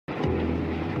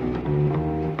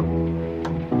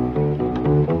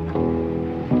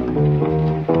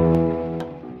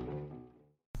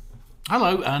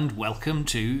Hello and welcome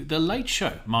to The Late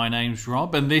Show. My name's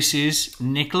Rob and this is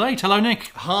Nick Late. Hello,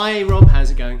 Nick. Hi, Rob.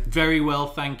 How's it going? Very well,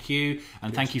 thank you.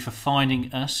 And thank you for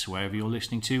finding us wherever you're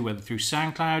listening to, whether through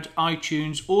SoundCloud,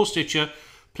 iTunes or Stitcher.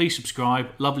 Please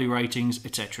subscribe, lovely ratings,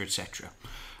 etc., etc.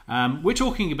 We're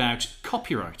talking about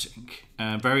copywriting,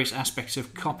 various aspects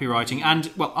of copywriting.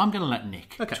 And, well, I'm going to let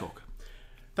Nick talk.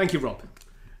 Thank you, Rob.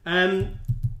 I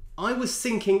was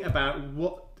thinking about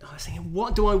what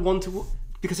do I want to...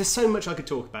 Because there's so much I could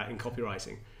talk about in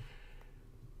copywriting.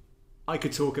 I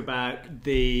could talk about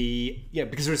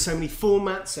because there are so many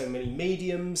formats, so many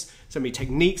mediums, so many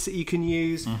techniques that you can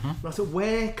use. And I thought,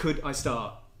 where could I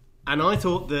start? And I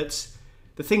thought that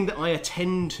the thing that I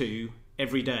attend to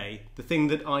every day, the thing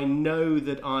that I know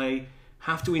that I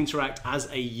have to interact as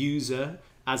a user,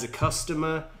 as a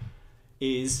customer,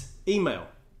 is email.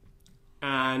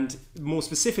 And more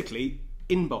specifically,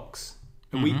 inbox.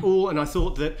 And and I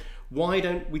thought that, why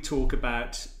don't we talk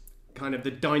about kind of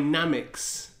the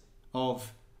dynamics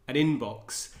of an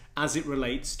inbox as it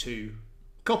relates to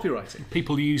copywriting?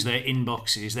 People use their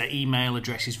inboxes, their email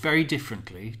addresses very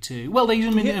differently to... Well, they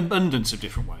use them in an abundance of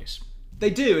different ways. They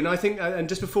do, and I think, and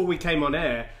just before we came on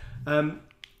air,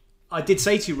 I did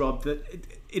say to you, Rob, that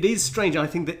it is strange. I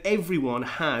think that everyone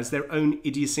has their own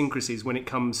idiosyncrasies when it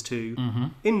comes to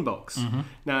inbox.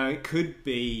 Now, it could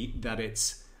be that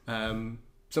it's...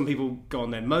 some people go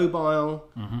on their mobile,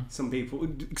 some people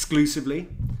exclusively,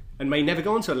 and may never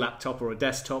go onto a laptop or a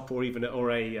desktop or even a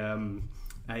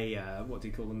what do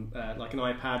you call them, like an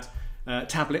iPad,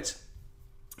 tablet.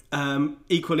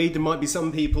 Equally, there might be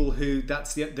some people who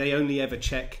they only ever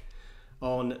check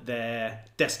on their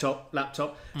desktop,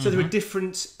 laptop. So there are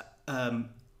different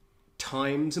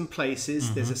times and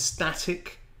places. There's a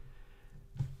static.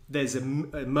 There's a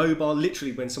mobile,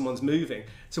 literally when someone's moving.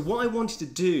 So what I wanted to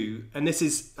do, and this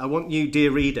is, I want you,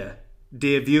 dear reader,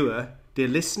 dear viewer, dear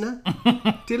listener,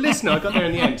 I got there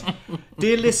in the end.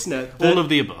 Dear listener. All of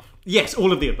the above. Yes,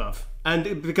 all of the above.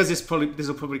 And because this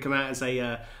will probably come out as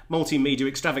a multimedia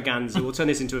extravaganza, we'll turn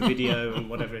this into a video and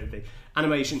whatever it be,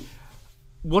 animation.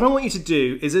 What I want you to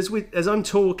do is, as I'm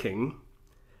talking,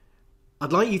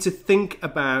 I'd like you to think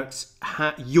about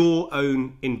your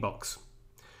own inbox.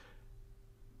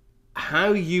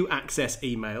 How you access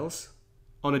emails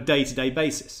on a day-to-day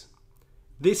basis.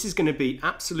 This is going to be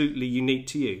absolutely unique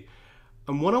to you.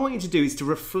 And what I want you to do is to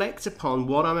reflect upon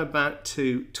what I'm about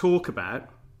to talk about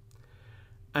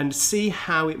and see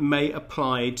how it may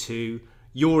apply to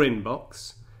your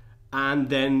inbox, and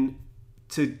then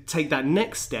to take that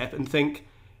next step and think,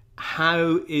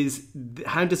 how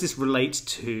does this relate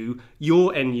to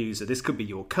your end user? This could be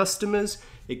your customers,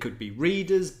 it could be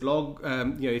readers, blog.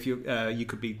 If you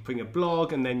could be putting a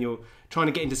blog and then you're trying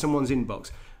to get into someone's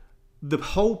inbox. The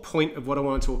whole point of what I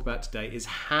want to talk about today is,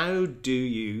 how do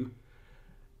you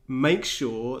make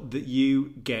sure that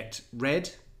you get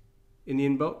read in the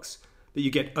inbox, that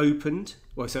you get opened.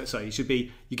 Well, sorry, it should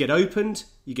be you get opened,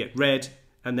 you get read,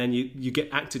 and then you get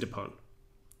acted upon.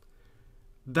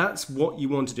 That's what you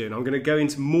want to do, and I'm going to go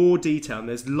into more detail. And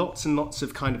there's lots and lots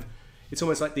of kind of, it's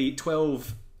almost like the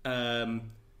 12.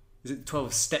 Is it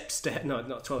 12 steps? No,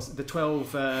 not 12. The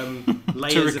 12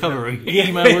 layers to recovery.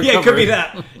 Email recovery. Yeah, it could be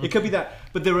that. It could be that.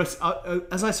 But there are,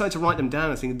 as I started to write them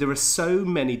down, I think there are so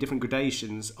many different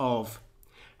gradations of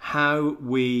how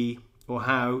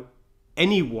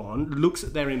anyone looks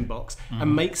at their inbox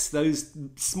and makes those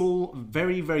small,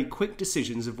 very, very quick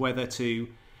decisions of whether to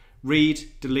read,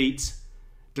 delete,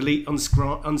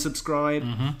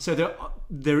 unsubscribe. So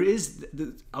there is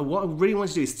what I really want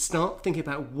to do is start thinking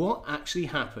about what actually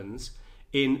happens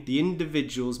in the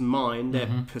individual's mind, their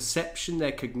perception,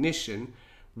 their cognition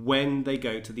when they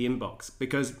go to the inbox.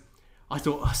 Because I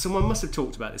thought someone must have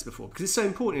talked about this before, because it's so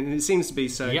important, and it seems to be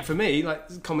so for me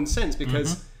like common sense,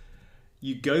 because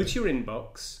you go to your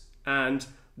inbox, and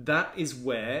that is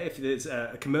where, if there's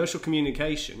a commercial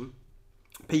communication,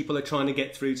 people are trying to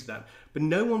get through to that. But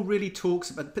no one really talks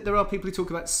about, but there are people who talk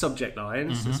about subject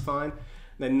lines, that's fine.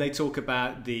 Then they talk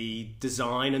about the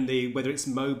design and whether it's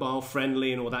mobile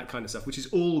friendly and all that kind of stuff, which is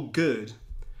all good.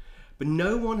 But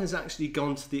no one has actually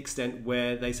gone to the extent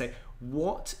where they say,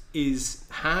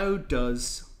 how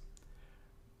does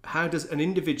an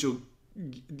individual,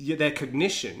 their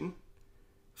cognition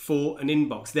for an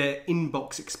inbox, their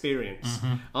inbox experience.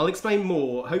 I'll explain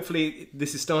more. Hopefully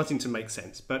this is starting to make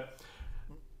sense, but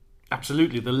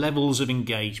absolutely, the levels of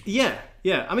engagement.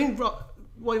 Yeah. I mean, Rob,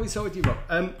 why don't we start with you, Rob?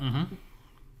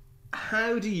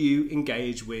 How do you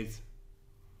engage with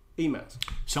emails?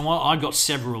 So I've got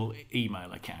several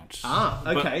email accounts.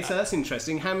 Okay, so that's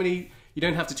interesting. How many? You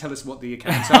don't have to tell us what the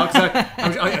accounts are,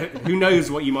 because who knows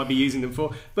what you might be using them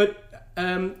for. But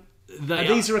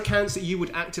these are accounts that you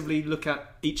would actively look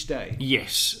at each day?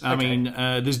 Yes. I mean,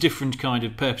 there's different kind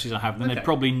of purposes I have them. They're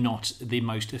probably not the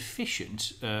most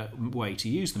efficient way to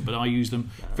use them, but I use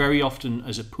them very often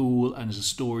as a pool and as a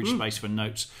storage space for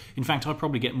notes. In fact, I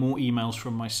probably get more emails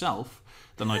from myself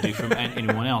than I do from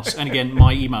anyone else. And again,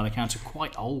 my email accounts are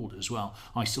quite old as well.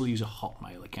 I still use a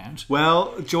Hotmail account.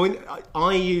 Well,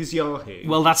 I use Yahoo.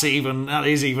 Well, that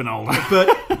is even older.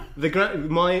 But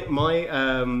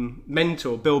my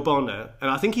mentor, Bill Bonner,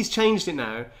 and I think he's changed it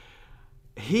now.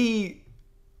 He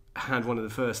had one of the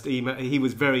first email. He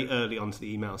was very early onto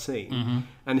the email scene,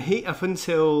 and he up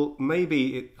until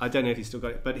I don't know if he's still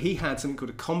got it, but he had something called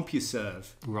a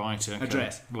CompuServe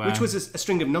address, which was a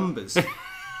string of numbers.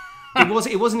 It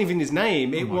wasn't even his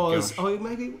name. It was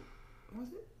maybe.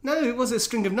 No, it was a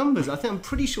string of numbers. I'm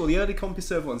pretty sure the early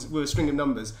CompuServe ones were a string of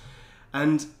numbers,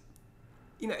 and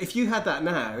if you had that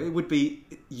now, it would be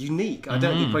unique. It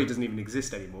probably doesn't even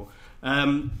exist anymore.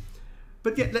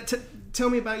 But yeah, tell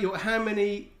me about how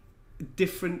many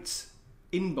different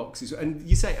inboxes. And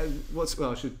you say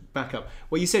I should back up.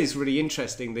 What you said is really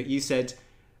interesting. That you said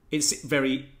it's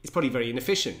probably very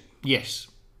inefficient. Yes.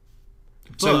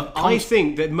 But I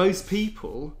think that most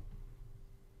people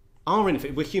are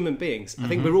inefficient. We're human beings. I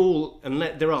think we're all,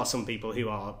 unless there are some people who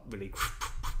are really,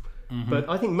 but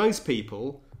I think most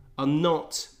people are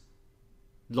not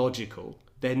logical.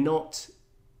 They're not.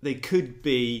 They could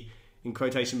be, in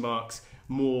quotation marks,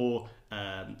 more.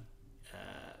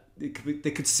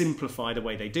 They could simplify the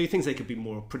way they do things. They could be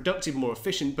more productive, more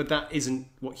efficient. But that isn't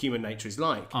what human nature is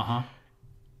like.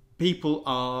 People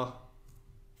are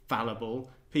fallible.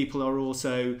 People are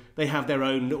also, they have their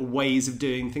own little ways of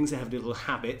doing things. They have little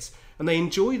habits, and they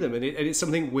enjoy them. And it's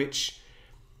something which,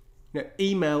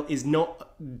 email is not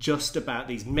just about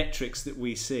these metrics that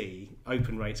we see,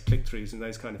 open rates, click-throughs, and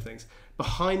those kind of things.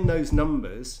 Behind those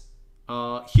numbers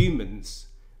are humans,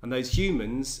 and those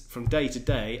humans from day to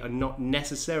day are not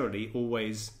necessarily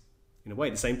always, in a way,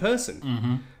 the same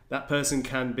person. That person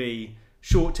can be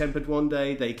short-tempered one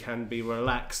day, they can be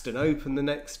relaxed and open the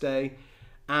next day.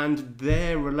 And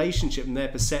their relationship and their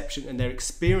perception and their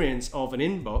experience of an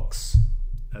inbox,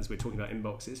 as we're talking about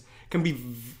inboxes, can be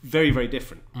very, very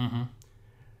different.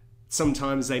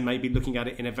 Sometimes they may be looking at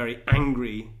it in a very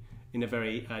angry, in a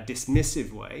very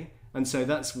dismissive way. And so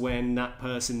that's when that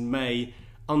person may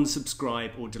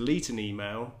unsubscribe or delete an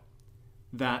email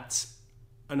that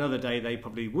another day they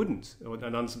probably wouldn't, and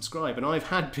unsubscribe. And I've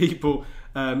had people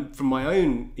from my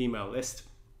own email list,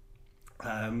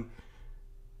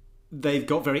 they've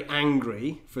got very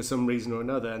angry for some reason or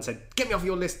another and said, get me off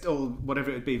your list, or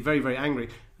whatever it would be, very, very angry.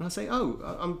 And I say,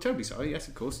 I'm terribly sorry. Yes,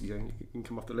 of course, you can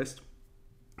come off the list.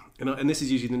 And this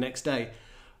is usually the next day.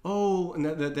 And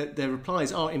their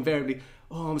replies are invariably,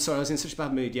 I'm sorry, I was in such a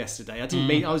bad mood yesterday. I didn't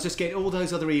mean, I was just getting all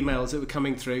those other emails that were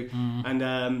coming through, and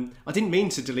I didn't mean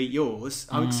to delete yours.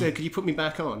 I would say, could you put me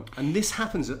back on? And this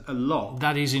happens a lot.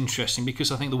 That is interesting,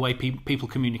 because I think the way people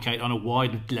communicate on a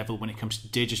wide level when it comes to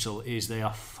digital is they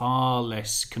are far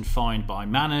less confined by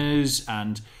manners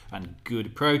and good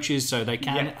approaches, so they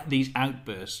can these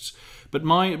outbursts. But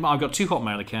I've got two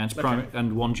Hotmail accounts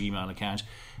and one Gmail account.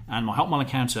 And my Hotmail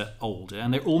accounts are older,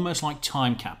 and they're almost like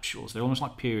time capsules. They're almost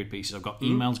like period pieces. I've got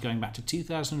emails going back to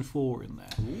 2004 in there.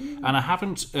 And I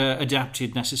haven't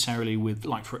adapted necessarily with,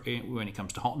 when it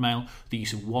comes to Hotmail, the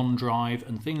use of OneDrive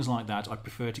and things like that. I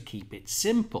prefer to keep it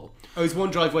simple. Oh, is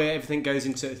OneDrive where everything goes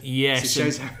into? Yes. So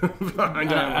it shows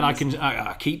I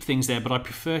can keep things there, but I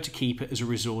prefer to keep it as a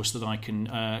resource that I can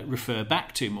refer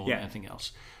back to more than anything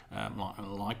else.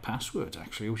 Like passwords,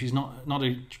 actually, which is not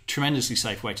a tremendously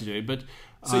safe way to do it, but...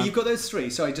 So you've got those three.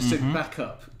 Sorry, just to back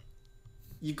up.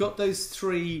 You've got those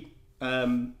three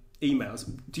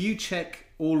emails. Do you check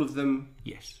all of them?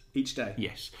 Yes. Each day?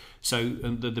 Yes. So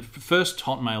the first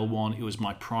Hotmail one, it was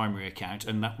my primary account,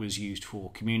 and that was used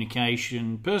for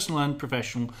communication, personal and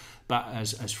professional. But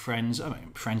as friends,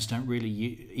 friends don't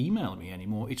really email me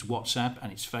anymore. It's WhatsApp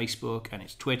and it's Facebook and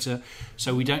it's Twitter.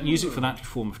 So we don't use it for that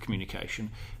form of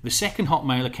communication. The second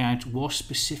Hotmail account was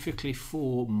specifically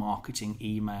for marketing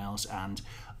emails and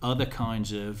other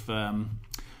kinds of...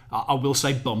 I will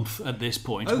say bump at this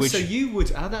point. So you would...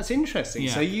 that's interesting.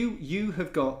 Yeah. So you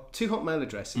have got two Hotmail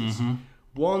addresses.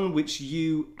 One which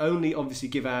you only obviously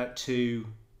give out to...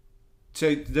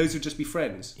 So those would just be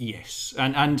friends? Yes.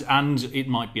 And it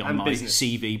might be on my business.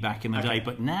 CV back in the day.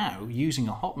 But now, using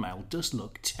a Hotmail does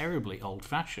look terribly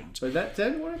old-fashioned. So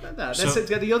don't worry about that. Let's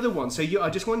get the other one. So I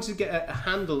just wanted to get a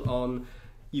handle on...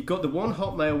 You've got the one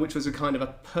Hotmail which was a kind of a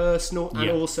personal and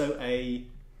also a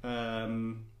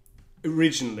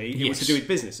Originally, it was to do with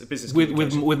business, a business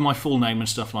with my full name and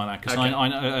stuff like that. Because Okay.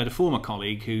 I had a former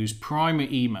colleague whose primary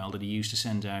email that he used to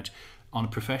send out on a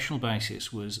professional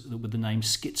basis was with the name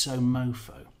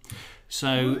Schizomofo.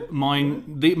 So my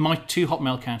two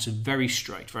Hotmail accounts are very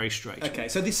straight. Okay,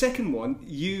 so the second one,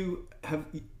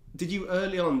 did you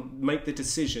early on make the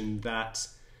decision that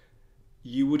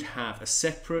you would have a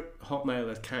separate Hotmail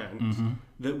account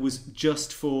that was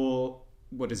just for,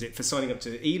 what is it, for signing up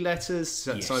to e-letters,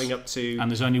 signing up to and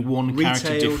there's only one character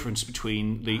retail difference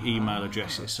between the email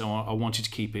addresses, so I wanted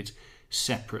to keep it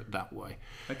separate that way.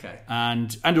 Okay.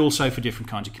 And also for different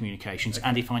kinds of communications,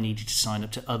 and if I needed to sign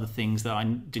up to other things that I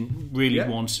didn't really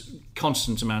want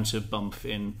constant amounts of bump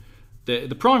in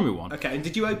the primary one. Okay, and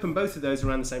did you open both of those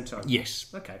around the same time? Yes.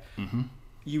 Okay.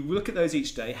 You look at those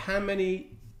each day. How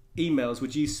many emails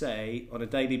would you say on a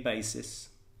daily basis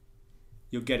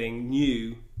you're getting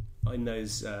new in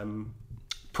those?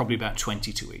 Probably about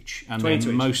 20 to each, and 20 then to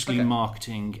each. mostly Okay.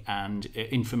 marketing and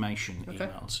information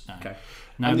emails. Okay.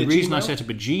 Now, And the the reason I Gmail? set up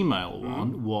a Gmail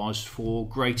one was for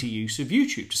greater use of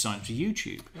YouTube, to sign up to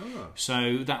YouTube. Oh.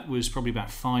 So that was probably about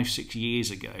 5-6 years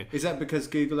ago. Is that because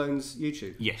Google owns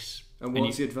YouTube? Yes. And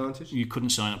what's the advantage? You couldn't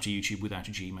sign up to YouTube without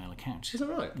a Gmail account. Is that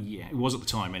right? Yeah, it was at the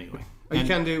time anyway. Oh, you And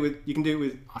can do it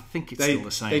with. I think it's still the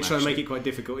same. They try and actually. make it quite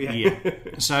difficult. Yeah. Yeah.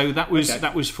 So that was Okay.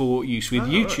 that was for use with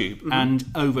YouTube, right. and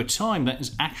over time that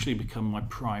has actually become my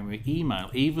primary email.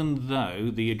 Even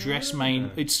though the address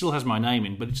it still has my name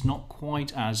in, but it's not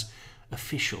quite as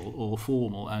official or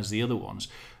formal as the other ones.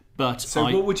 But So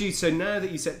what would you? So now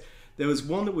that you said there was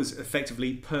one that was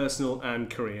effectively personal and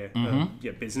career,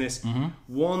 business.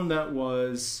 One that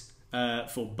was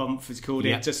for bump, as called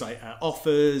Yeah. it, just like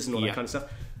offers and all Yeah. that kind of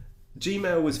stuff.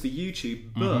 Gmail was for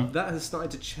YouTube, but that has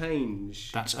started to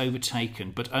change. that's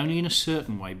overtaken, but only in a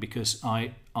certain way, because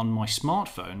on my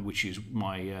smartphone, which is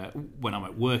my when I'm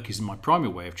at work, is my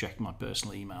primary way of checking my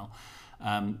personal email.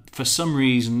 For some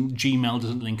reason, Gmail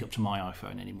doesn't link up to my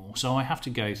iPhone anymore, so I have to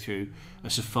go through a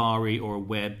Safari or a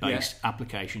web-based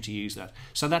application to use that.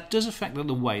 So that does affect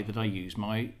the way that I use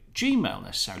my Gmail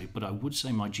necessarily, but I would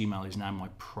say my Gmail is now my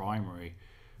primary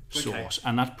source,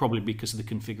 and that's probably because of the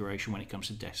configuration when it comes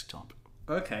to desktop.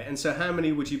 Okay, and so how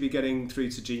many would you be getting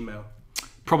through to Gmail?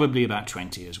 Probably about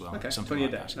 20 as well. Okay, something 20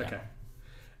 like a day. that. Yeah. Okay.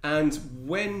 And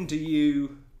when do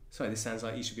you? Sorry, this sounds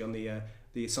like you should be on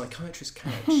the psychiatrist's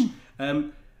couch.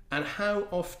 And how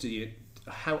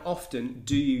often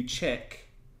do you check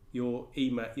your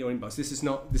email, your inbox? This is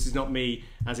not me,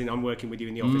 as in I'm working with you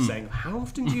in the office, saying how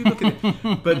often do you look at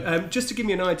it? But just to give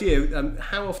me an idea,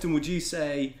 how often would you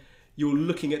say you're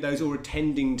looking at those or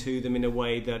attending to them in a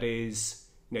way that is,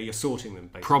 you're sorting them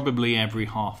basically? Probably every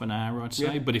half an hour, I'd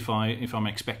say. Yeah. But if I'm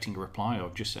expecting a reply, or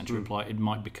I've just sent a reply, it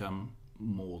might become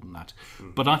more than that.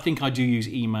 But I think I do use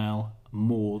email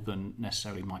more than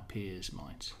necessarily my peers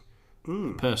might.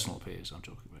 Personal peers, I'm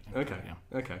talking about. Okay.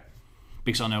 Yeah. Okay.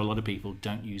 Because I know a lot of people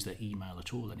don't use their email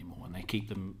at all anymore, and they keep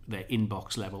their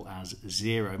inbox level as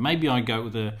 0. Maybe I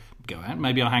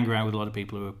maybe I hang around with a lot of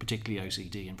people who are particularly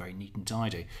OCD and very neat and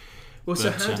tidy. Well,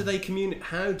 so how do they communicate?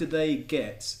 How do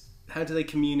they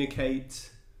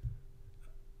communicate?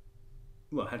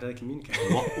 Well, how do they communicate?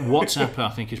 WhatsApp, I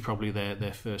think, is probably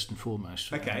their first and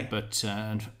foremost. Okay. But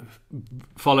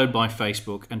followed by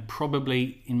Facebook, and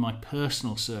probably in my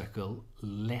personal circle,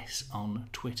 less on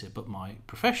Twitter. But my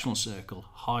professional circle,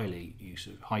 high use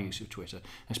of Twitter,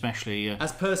 especially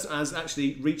as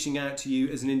actually reaching out to you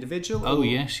as an individual. Oh or?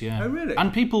 yes, yeah. Oh really?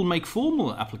 And people make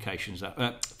formal applications,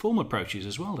 formal approaches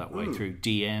as well that way through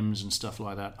DMs and stuff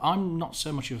like that. I'm not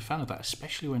so much of a fan of that,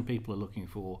 especially when people are looking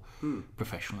for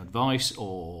professional advice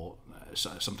or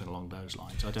something along those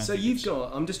lines. I don't. So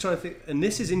I'm just trying to think, and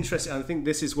this is interesting. I think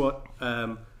this is what,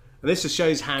 and this just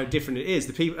shows how different it is.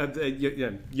 The people,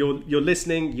 you're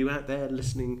listening, you out there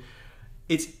listening.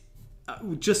 It's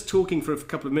just talking for a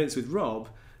couple of minutes with Rob.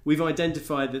 We've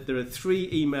identified that there are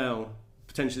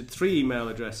potentially three email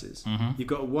addresses. You've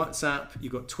got a WhatsApp,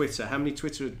 you've got Twitter. How many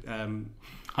Twitter?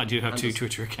 I do have two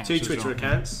Twitter accounts. Two as Twitter well.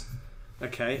 accounts.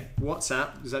 Okay.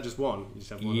 WhatsApp, is that just one? You just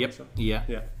have one. Yep. WhatsApp? Yeah.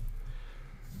 Yeah.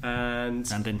 And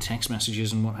then text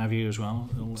messages and what have you as well.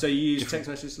 So you use text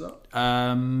messages a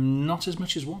lot? Not as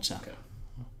much as WhatsApp.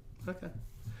 Okay.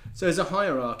 So as a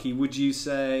hierarchy, would you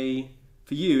say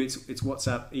for you it's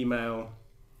WhatsApp, email,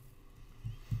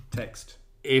 text?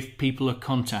 If people are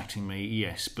contacting me,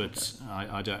 yes, but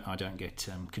I don't get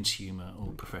consumer or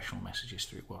professional messages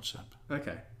through WhatsApp.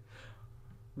 Okay.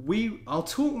 I'll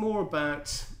talk more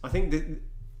about. I think that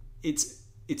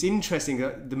it's interesting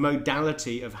the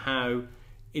modality of how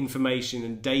information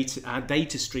and our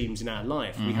data streams in our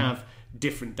life. We have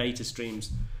different data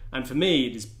streams. And for me,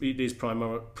 it is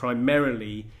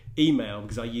primarily email,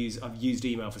 because I've used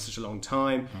email for such a long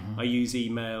time. I use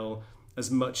email as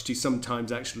much to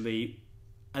sometimes actually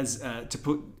as to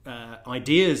put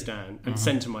ideas down and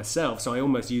send to myself. So I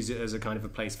almost use it as a kind of a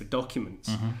place for documents.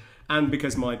 And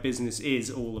because my business is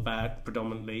all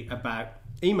predominantly about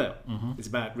email, it's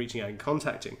about reaching out and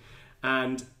contacting.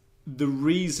 And the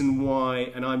reason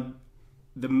why,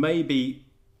 there may be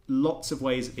lots of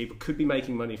ways that people could be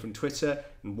making money from Twitter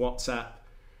and WhatsApp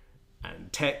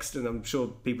and text, and I'm sure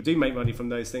people do make money from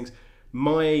those things.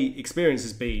 My experience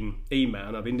has been email,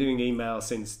 and I've been doing email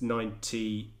since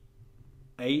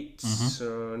 98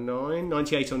 or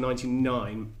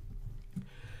 99.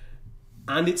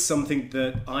 And it's something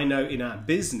that I know in our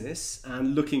business,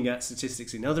 and looking at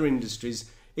statistics in other industries,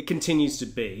 it continues to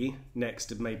be, next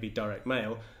to maybe direct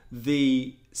mail,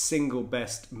 the single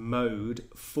best mode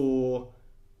for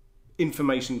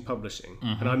information publishing.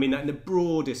 And I mean that in the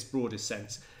broadest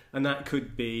sense. And that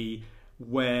could be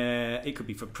where it could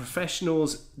be for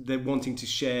professionals, they're wanting to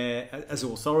share as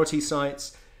authority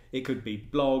sites. It could be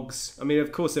blogs. I mean,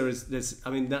 of course, there's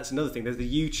that's another thing. There's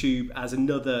the YouTube as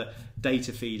another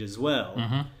data feed as well.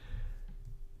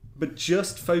 But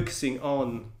just focusing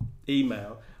on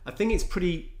email, I think it's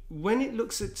pretty, when it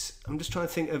looks at, I'm just trying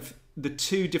to think of the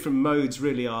two different modes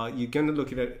really are, you're going to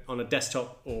look at it on a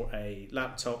desktop or a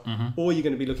laptop, or you're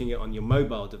going to be looking at it on your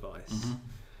mobile device.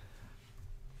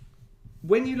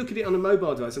 When you look at it on a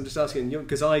mobile device, I'm just asking,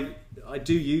 because I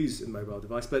do use a mobile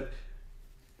device, but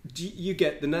you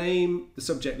get the name, the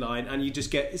subject line, and you just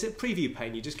get, is it a preview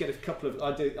pane? You just get a couple of,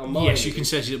 I do on mine. Yes, you can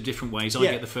set it up different ways. I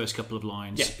get the first couple of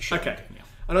lines. Yeah, okay. Yeah.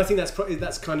 And I think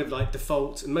that's kind of like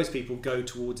default, and most people go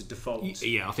towards a default.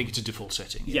 Yeah, I think it's a default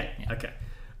setting. Yeah. Okay.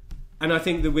 And I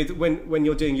think that when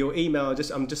you're doing your email,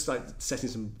 I'm just like setting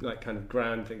some like kind of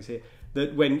ground things here,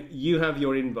 that when you have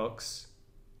your inbox,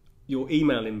 your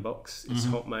email inbox, it's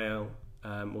Hotmail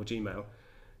or Gmail,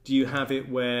 do you have it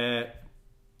where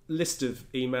list of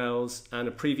emails and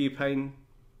a preview pane?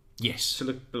 Yes. To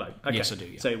look below. Okay. Yes, I do.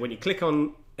 Yeah. So when you click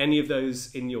on any of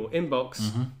those in your inbox,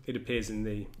 it appears in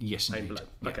the pane below.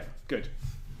 Yeah. Okay, good.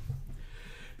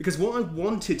 Because what I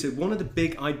wanted to, one of the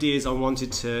big ideas I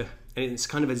wanted to, and it's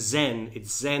kind of it's Zen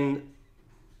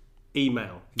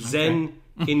email, Zen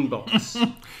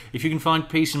inbox. If you can find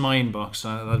peace in my inbox,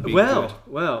 that'd be good.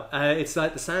 Well, it's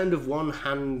like the sound of one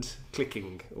hand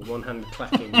clicking or one hand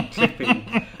clacking,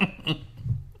 clipping.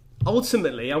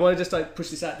 Ultimately, I want to just like push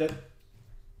this out, that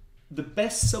the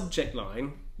best subject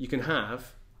line you can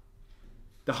have,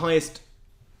 the highest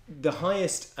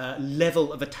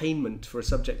level of attainment for a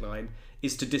subject line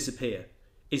is to disappear,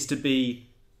 is to be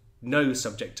no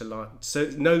subject line,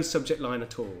 so no subject line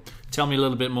at all. Tell me a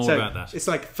little bit more about that. It's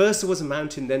like first there was a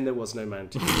mountain, then there was no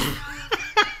mountain.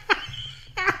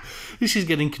 This is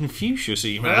getting Confucius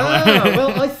email.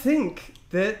 Well, I think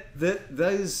that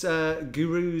those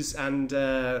gurus and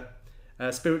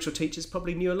spiritual teachers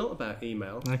probably knew a lot about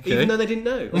email, even though they didn't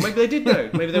know, or maybe they did know.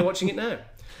 Maybe they're watching it now.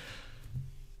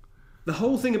 The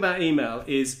whole thing about email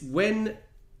is when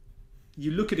you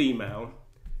look at email,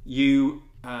 you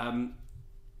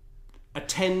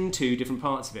attend to different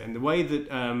parts of it, and the way that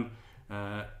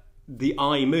the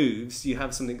eye moves, you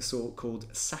have something called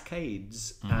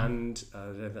saccades, and I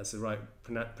don't know if that's the right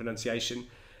pronunciation,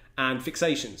 and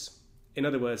fixations. In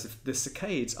other words, the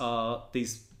saccades are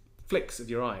these flicks of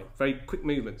your eye, very quick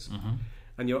movements,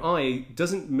 and your eye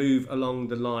doesn't move along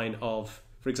the line of,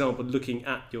 for example, looking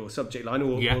at your subject line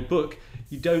or book.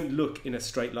 You don't look in a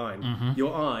straight line.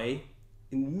 Your eye,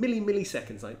 in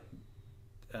milliseconds, like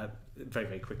very,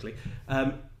 very quickly,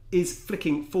 is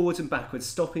flicking forwards and backwards,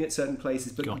 stopping at certain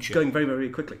places, but going very, very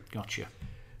quickly. Gotcha.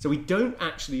 So we don't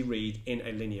actually read in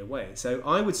a linear way. So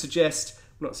I would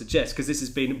not suggest, because this has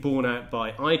been borne out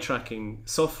by eye tracking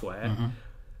software,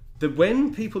 that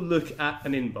when people look at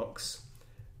an inbox,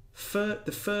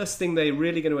 the first thing they're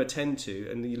really going to attend to,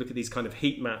 and you look at these kind of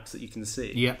heat maps that you can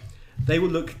see,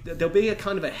 there'll be a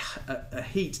kind of a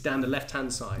heat down the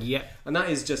left-hand side. Yeah. And that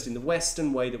is just in the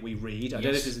Western way that we read. I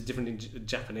don't know if it's different in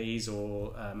Japanese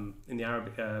or in the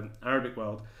Arabic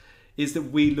world, is that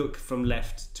we look from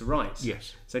left to right.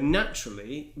 Yes. So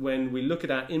naturally, when we look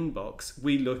at our inbox,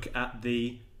 we look at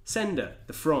the sender,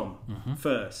 the from,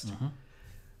 first.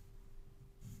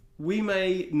 We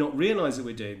may not realise that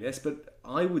we're doing this, but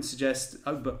I would suggest,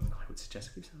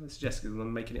 because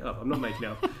I'm making it up, I'm not making it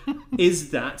up,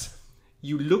 is that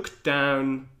you look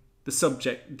down the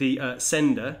subject, the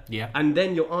sender, and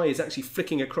then your eye is actually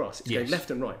flicking across. It's going left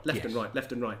and right, left and right,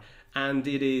 left and right. And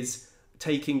it is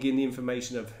taking in the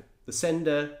information of the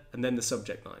sender and then the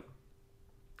subject line.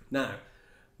 Now,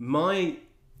 my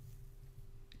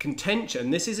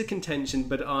contention. This is a contention,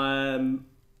 but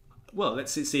well,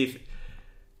 let's see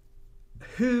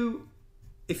if you're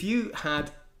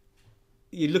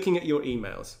looking at your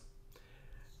emails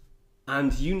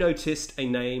and you noticed a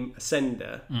name, a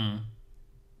sender.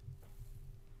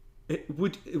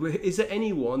 Is there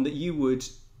anyone that you would,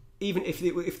 even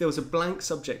if there was a blank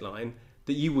subject line,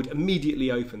 that you would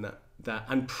immediately open that,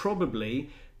 and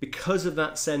probably because of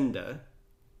that sender,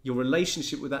 your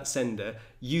relationship with that sender,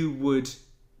 you would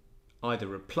either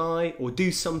reply or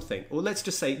do something, or let's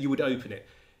just say you would open it.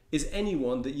 Is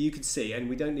anyone that you could see, and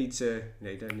we don't need to,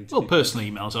 Well, personal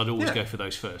emails, I'd always go for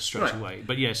those first straight Right. away.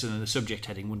 But yes, and the subject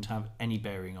heading wouldn't have any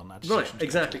bearing on that decision. Right,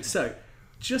 exactly. So,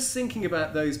 just thinking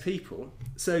about those people.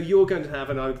 So you're going to have,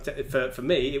 and for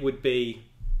me, it would be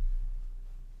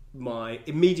my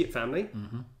immediate family,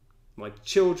 my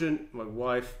children, my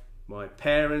wife, my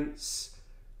parents.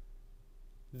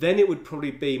 Then it would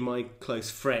probably be my close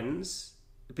friends,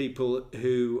 the people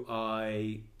who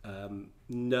I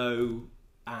know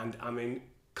and I'm in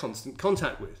constant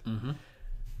contact with.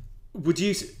 Would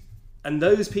you? And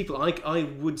those people, I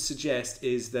would suggest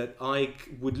is that I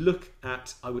would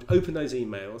open those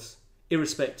emails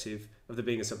irrespective of there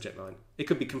being a subject line. It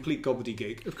could be complete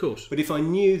gobbledygook, Of course. but if I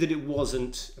knew that it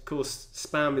wasn't, of course,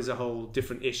 spam is a whole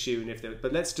different issue.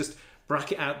 But let's just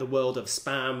bracket out the world of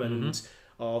spam and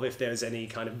of if there's any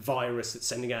kind of virus that's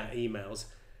sending out emails.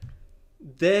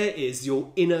 There is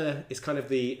your inner, it's kind of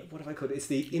the, what have I called it? It's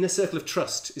the inner circle of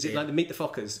trust. Is it like the Meet the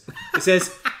Fockers? It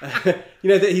says, that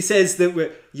he says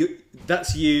that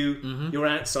that's you, you're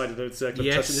outside of the circle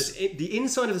of trust. And the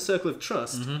inside of the circle of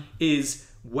trust is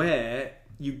where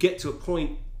you get to a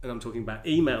point, and I'm talking about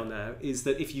email now, is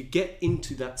that if you get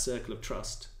into that circle of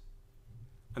trust,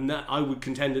 and that I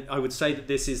would say that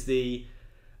this is the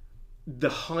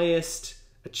highest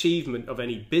achievement of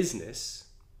any business.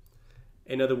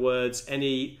 In other words,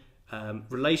 any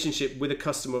relationship with a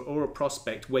customer or a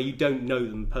prospect where you don't know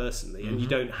them personally and you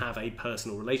don't have a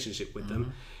personal relationship with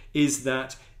them, is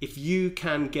that if you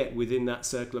can get within that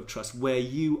circle of trust where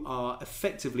you are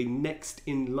effectively next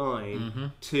in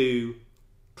line to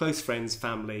close friends,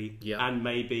 family, and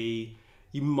maybe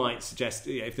you might suggest,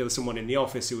 if there was someone in the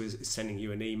office who was sending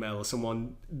you an email or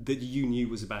someone that you knew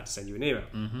was about to send you an email.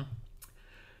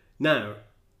 Now,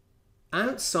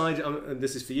 outside, and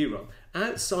this is for you, Rob,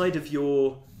 outside of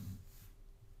your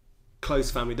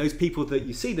close family, those people that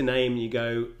you see the name and you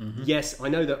go, yes, I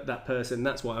know that person,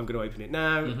 that's why I'm going to open it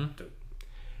now.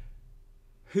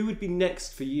 Who would be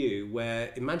next for you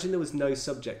where, imagine there was no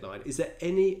subject line, is there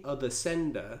any other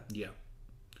sender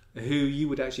who you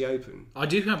would actually open? I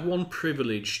do have one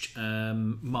privileged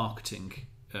marketing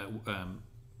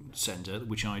sender,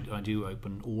 which I do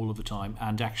open all of the time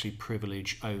and actually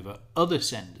privilege over other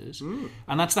senders,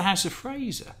 and that's the House of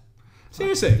Fraser.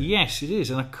 Seriously? Yes, it is,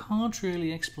 and I can't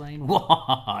really explain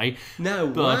why. No,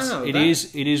 but wow, it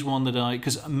is one that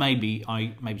because maybe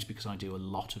it's because I do a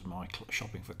lot of my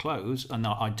shopping for clothes, and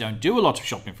I don't do a lot of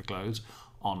shopping for clothes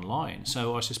online,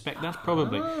 so I suspect that's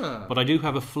probably. But I do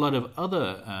have a flood of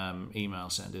other email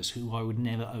senders who I would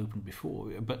never open before,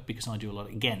 but because I do a lot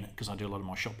of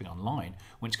my shopping online.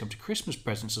 When it's come to Christmas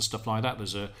presents and stuff like that,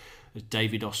 there's a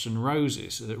David Austin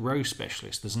Roses, a rose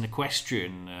specialist. There's an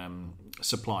equestrian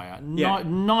supplier,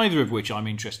 neither of which I'm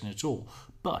interested in at all.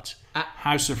 But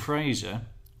House of Fraser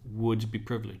would be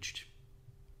privileged.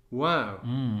 Wow.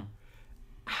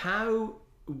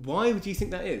 Why do you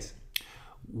think that is?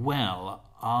 Well,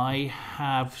 I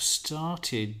have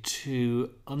started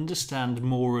to understand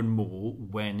more and more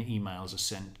when emails are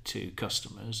sent to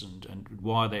customers and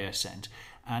why they are sent.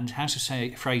 And House of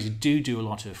Fraser do a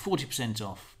lot of 40%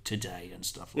 off today and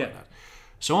stuff like that.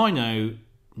 So I know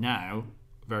now,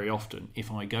 very often,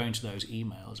 if I go into those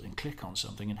emails and click on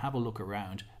something and have a look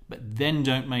around, but then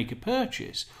don't make a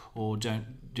purchase or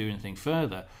don't do anything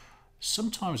further,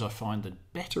 sometimes I find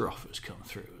that better offers come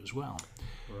through as well.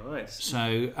 Right.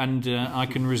 So, and I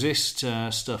can resist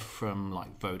stuff from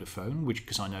like Vodafone,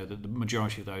 because I know that the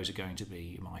majority of those are going to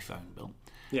be my phone bill.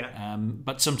 Yeah.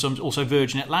 But sometimes also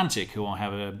Virgin Atlantic, who I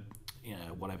have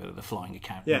whatever the flying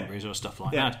account number is or stuff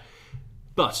like that.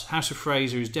 But House of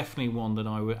Fraser is definitely one that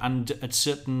I would, and at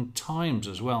certain times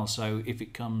as well. So if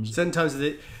it comes, certain times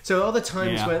so other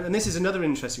times when, and this is another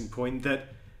interesting point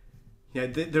that.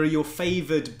 There are your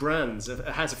favoured brands.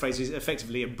 House of Fraser is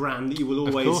effectively a brand that you will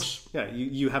always,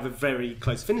 you have a very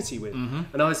close affinity with.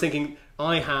 And I was thinking,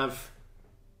 I have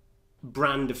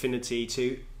brand affinity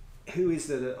to, who is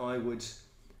there that I would?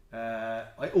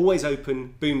 I always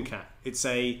open Boomcat. It's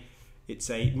a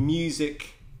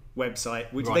music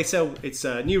website, which Right. they sell. It's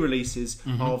new releases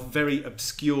of very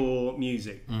obscure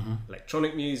music,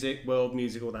 electronic music, world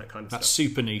music, all that kind of That's stuff.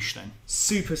 super niche then.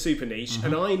 Super niche.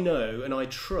 And I know and I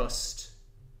trust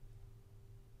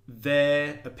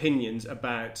their opinions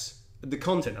about the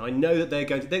content. I know that they're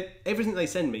going to... everything they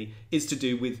send me is to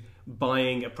do with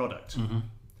buying a product.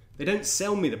 They don't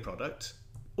sell me the product.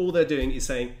 All they're doing is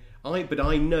saying, but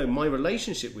I know my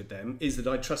relationship with them is that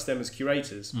I trust them as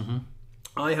curators.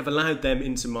 I have allowed them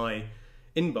into my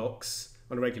inbox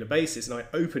on a regular basis, and I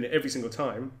open it every single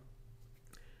time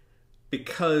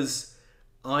because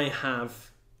I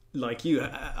have, like you,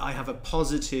 I have a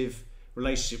positive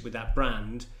relationship with that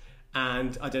brand.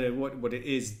 And I don't know what it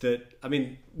is that... I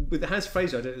mean, with the House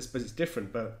Fraser, I suppose it's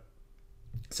different, but...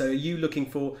 So are you looking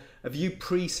for... Have you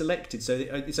pre-selected? So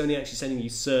it's only actually sending you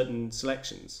certain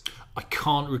selections? I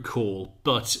can't recall,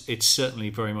 but it's certainly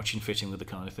very much in fitting with the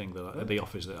kind of thing that the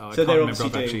offers that I So can't they're remember.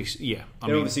 obviously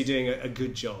They're obviously doing a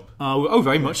good job. Oh,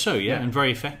 very much so, yeah, and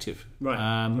very effective.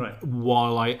 Right, right.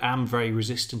 While I am very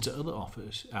resistant to other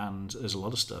offers, and there's a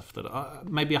lot of stuff that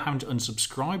maybe I haven't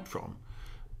unsubscribed from,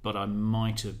 but I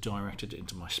might have directed it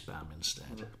into my spam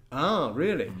instead. Ah,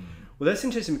 really? Well, that's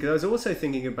interesting, because I was also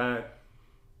thinking about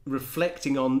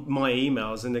reflecting on my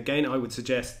emails, and again, I would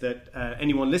suggest that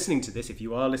anyone listening to this, if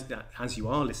you are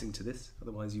listening to this,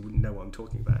 otherwise you wouldn't know what I'm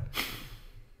talking about,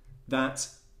 that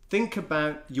think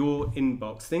about your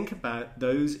inbox, think about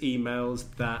those emails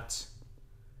that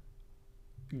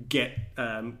get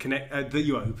that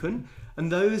you open,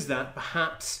 and those that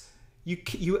perhaps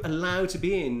you allow to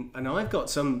be in. And I've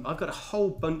got a whole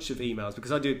bunch of emails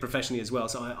because I do it professionally as well.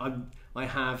 So I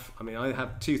have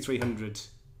 200-300.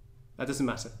 That doesn't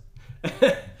matter.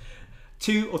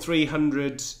 200 or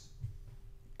 300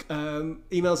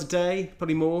 emails a day,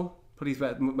 probably more. Probably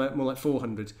about more like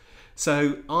 400.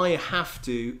 So I have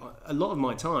to. A lot of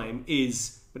my time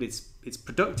is, but it's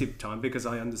productive time because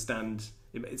I understand.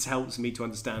 It helps me to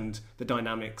understand the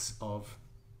dynamics of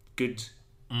good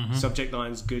subject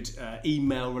lines, good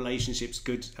email relationships,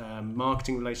 good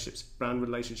marketing relationships, brand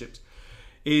relationships.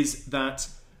 Is that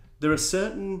there are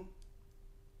certain...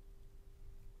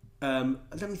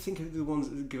 let me think of the ones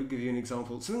that give you an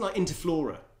example. Something like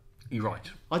Interflora. You're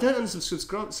right. I don't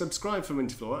subscribe from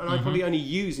Interflora, and I probably only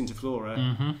use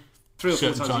Interflora 3 or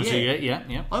 4 times a year.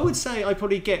 Yeah. I would say I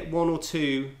probably get 1 or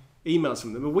 2 emails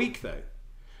from them a week, though.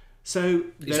 So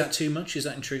is that too much? Is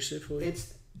that intrusive for you?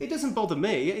 It doesn't bother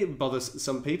me. It bothers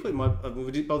some people.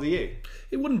 Would it bother you?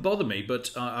 It wouldn't bother me,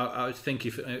 but I think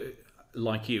if...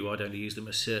 like you, I'd only use them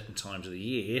at certain times of the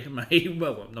year.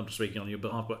 Well, I'm not speaking on your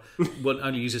behalf, but would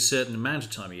only use a certain amount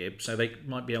of time a year, so they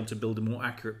might be able to build a more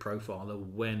accurate profile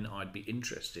of when I'd be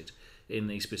interested in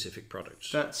these specific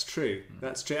products. That's true.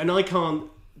 That's true. And I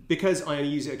can't, because I only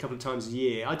use it a couple of times a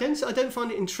year. I don't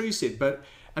find it intrusive,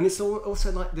 and it's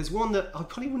also like there's one that I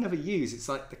probably will never use. It's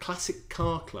like the Classic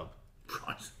Car Club.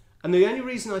 Right. And the only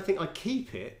reason I think I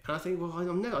keep it, and I think, well,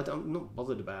 I'm not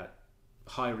bothered about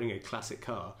hiring a classic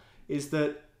car, is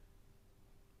that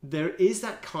there is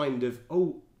that kind of,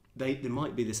 there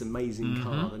might be this amazing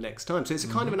car the next time. So it's a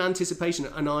kind of an anticipation,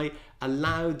 and I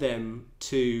allow them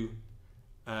to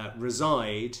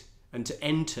reside and to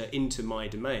enter into my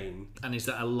domain. And is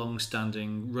that a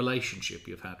long-standing relationship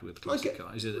you've had with Classic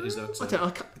Car? Is that?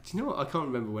 Do you know what? I can't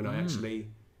remember when I actually...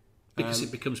 Because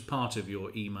it becomes part of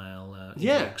your email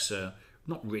inbox,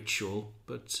 not ritual,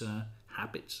 but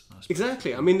habits, I suppose.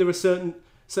 Exactly. I mean, there are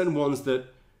certain ones that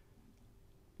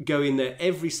go in there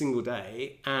every single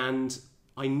day, and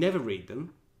I never read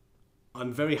them.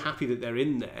 I'm very happy that they're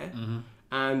in there,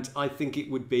 and I think it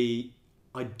would be...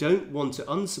 I don't want to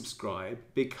unsubscribe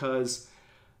because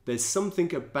there's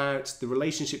something about the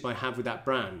relationship I have with that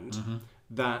brand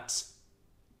that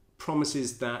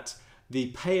promises that the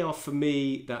payoff for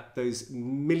me, that those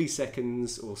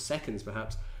milliseconds or seconds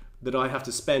perhaps, that I have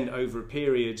to spend over a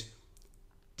period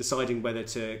deciding whether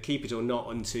to keep it or not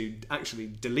and to actually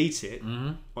delete it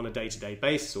on a day-to-day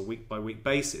basis or week-by-week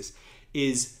basis,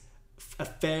 is a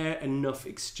fair enough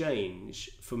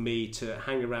exchange for me to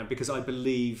hang around because I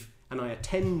believe and I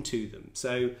attend to them.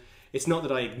 So it's not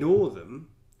that I ignore them,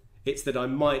 it's that I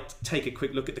might take a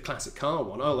quick look at the Classic Car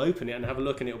one. I'll open it and have a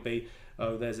look, and it'll be,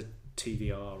 there's a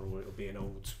TVR, or it'll be an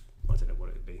old, I don't know what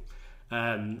it'll be.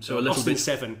 So a little Austin bit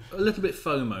 7. A little bit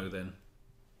FOMO then.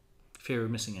 Fear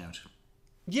of missing out.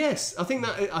 Yes, I think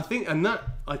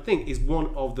is one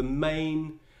of the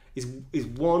main, is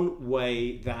one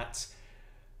way that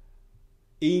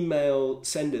email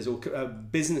senders or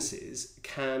businesses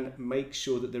can make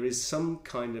sure that there is some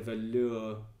kind of a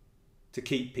lure to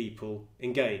keep people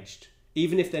engaged.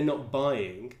 Even if they're not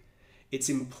buying, it's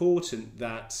important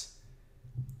that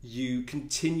you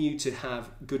continue to have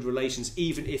good relations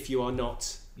even if you are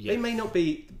not. Yeah. They may not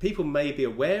be. People may be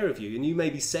aware of you, and you may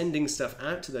be sending stuff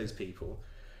out to those people.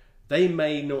 They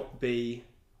may not be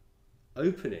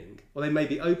opening, or they may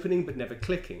be opening but never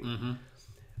clicking. Mm-hmm.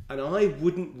 And I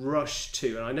wouldn't rush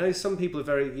to. And I know some people are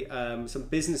very. Some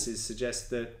businesses suggest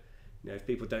that, you know, if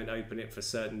people don't open it for a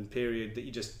certain period, that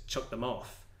you just chuck them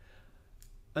off,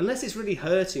 unless it's really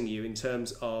hurting you in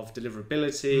terms of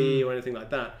deliverability or anything like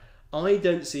that. I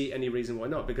don't see any reason why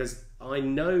not, because I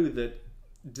know that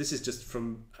this is just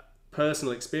from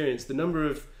personal experience. The number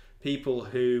of people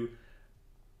who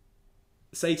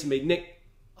say to me, Nick,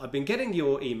 I've been getting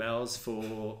your emails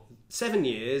for 7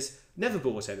 years, never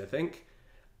bought anything,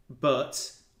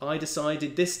 but I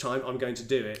decided this time I'm going to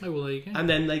do it. Oh, well, there you go. And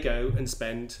then they go and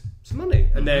spend some money.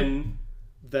 And then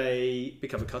they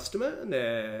become a customer and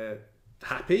they're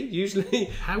happy, usually.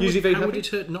 How very happy. would it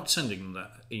hurt not sending them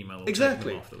that email or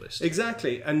Exactly. taking them off the list?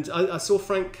 Exactly. And I saw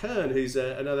Frank Kern, who's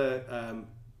another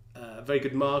very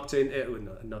good marketer.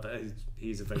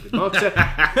 He's a very good marketer.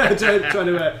 trying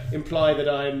to imply that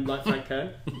I'm like Frank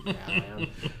Kern. Yeah,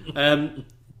 I am.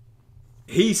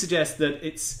 He suggests that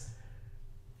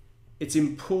it's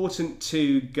important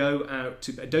to go out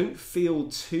to. Don't feel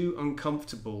too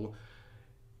uncomfortable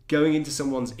going into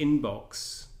someone's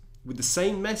inbox with the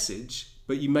same message,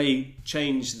 but you may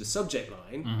change the subject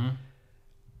line.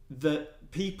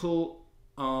 That people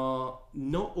are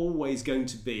not always going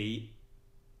to be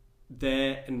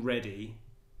there and ready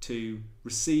to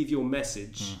receive your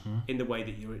message in the way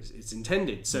that it's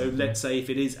intended. So let's say if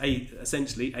it is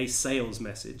essentially a sales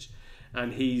message,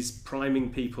 and he's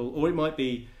priming people, or it might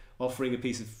be offering a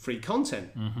piece of free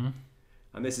content.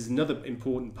 And this is another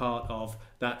important part of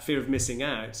that fear of missing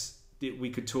out, that we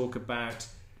could talk about.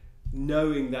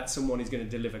 Knowing that someone is going to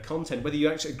deliver content, whether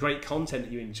you actually great content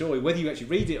that you enjoy, whether you actually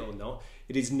read it or not,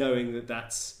 it is knowing that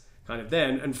that's kind of there.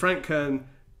 And Frank Kern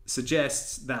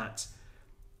suggests that,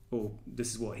 or this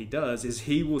is what he does, is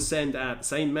he will send out the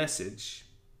same message,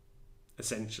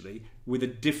 essentially, with a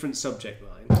different subject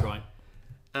line. Right.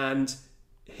 And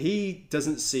he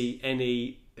doesn't see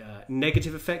any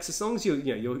negative effects as long as you're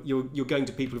going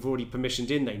to people who've already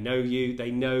permissioned in. They know you.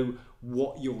 They know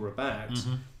what you're about.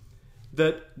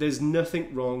 That there's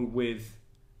nothing wrong with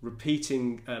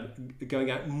repeating, going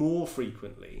out more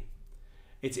frequently.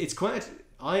 It kind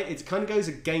of goes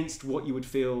against what you would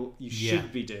feel you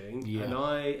should be doing. Yeah.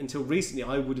 And until recently,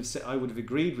 I would have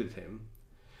agreed with him.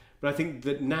 But I think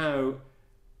that now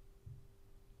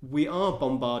we are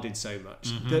bombarded so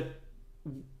much that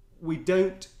we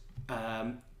don't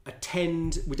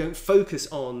we don't focus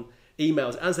on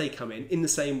emails as they come in the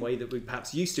same way that we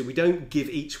perhaps used to. We don't give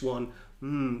each one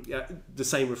the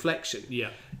same reflection. Yeah,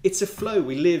 it's a flow.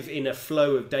 We live in a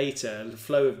flow of data, a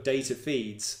flow of data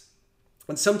feeds,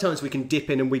 and sometimes we can dip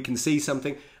in and we can see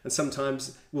something, and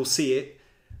sometimes we'll see it.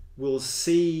 We'll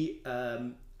see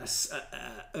an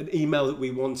email that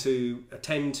we want to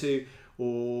attend to,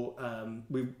 or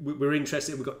we're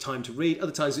interested. We've got time to read.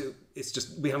 Other times it's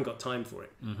just we haven't got time for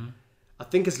it. I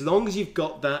think as long as you've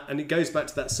got that, and it goes back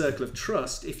to that circle of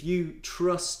trust. If you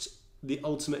trust the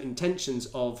ultimate intentions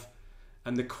of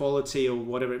and the quality or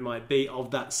whatever it might be of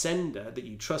that sender, that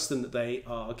you trust them, that they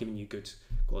are giving you good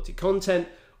quality content,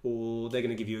 or they're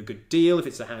going to give you a good deal if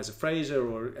it's the House of Fraser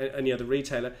or any other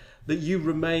retailer, that you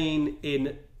remain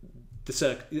in the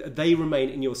circle. They remain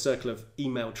in your circle of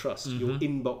email trust, your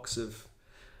inbox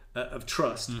of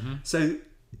trust. So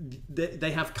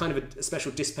they have kind of a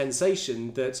special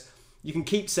dispensation that you can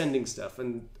keep sending stuff.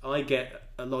 And I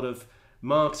get a lot of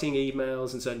marketing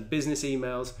emails and certain business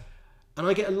emails, and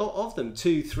I get a lot of them,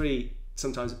 2, 3,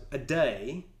 sometimes a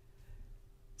day.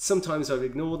 Sometimes I'll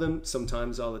ignore them,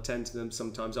 sometimes I'll attend to them,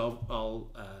 sometimes I'll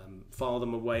file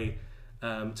them away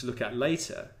to look at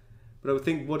later. But I would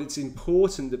think what it's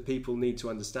important that people need to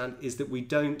understand is that we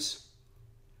don't,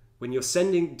 when you're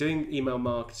doing email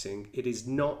marketing, it is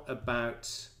not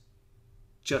about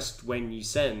just when you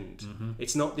send.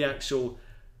 It's not the actual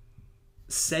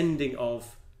sending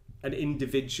of an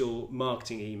individual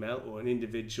marketing email or an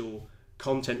individual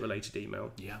content related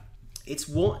email. It's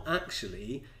what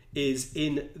actually is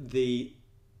in the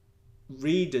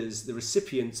reader's, the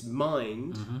recipient's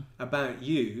mind about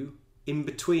you in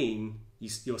between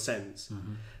your sends.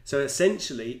 So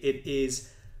essentially it is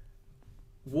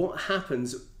what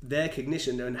happens, their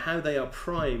cognition, and how they are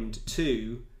primed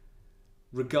to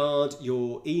regard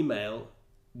your email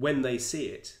when they see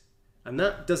it. And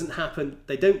that doesn't happen.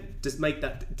 They don't just make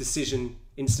that decision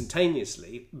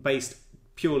instantaneously based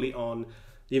purely on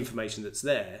the information that's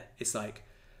there. It's like,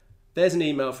 there's an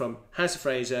email from House of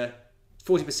Fraser,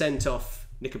 40% off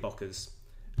knickerbockers.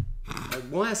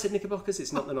 why I said knickerbockers,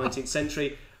 it's not the 19th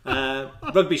century.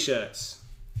 Rugby shirts.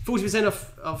 40%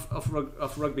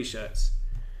 off rugby shirts.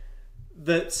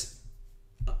 That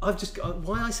I've just got...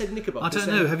 Why I said knickerbockers? I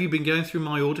don't know. Have you been going through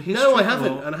my order history? No, I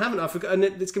haven't. And I haven't. I forgot. And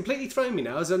it's completely thrown me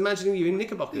now. I was imagining you in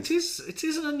knickerbockers. It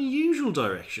is an unusual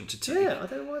direction to take. Yeah, I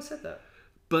don't know why I said that.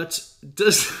 But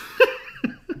does...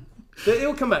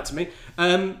 It'll come back to me.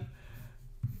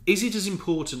 Is it as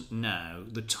important now,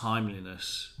 the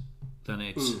timeliness, than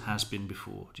it has been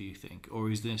before, do you think?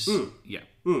 Or is this... Yeah.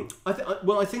 I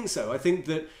think so. I think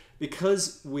that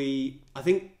because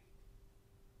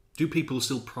do people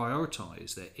still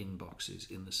prioritise their inboxes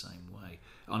in the same way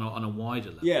on a wider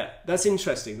level? Yeah, that's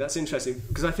interesting.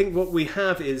 Because I think what we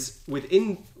have is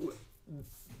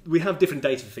we have different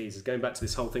data feeds. Going back to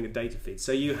this whole thing of data feeds.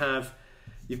 So you've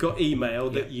got email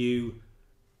that you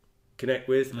connect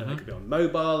with. It could be on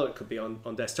mobile, or it could be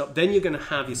on desktop. Then you're going to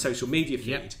have your social media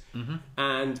feed,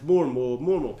 and more and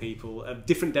more people of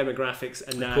different demographics.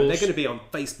 And now they're going to be on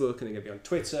Facebook, and they're going to be on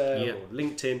Twitter or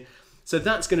LinkedIn. So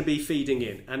that's going to be feeding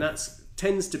in, and that's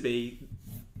going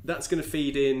to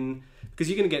feed in because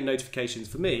you're going to get notifications.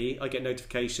 For me, I get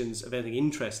notifications of anything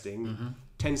interesting.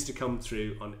 Tends to come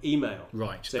through on email.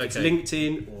 Right. So if it's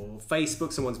LinkedIn or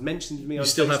Facebook, someone's mentioned me on Facebook. You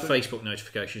still have Facebook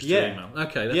notifications through email.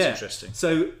 Okay, that's interesting.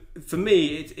 So for me,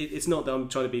 it's not that I'm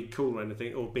trying to be cool or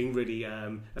anything or being really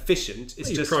efficient.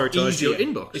 It's just prioritise your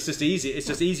inbox. It's just easy. It's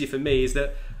just easier for me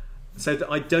so that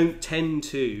I don't tend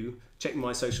to check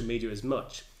my social media as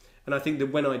much. And I think that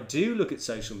when I do look at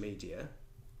social media,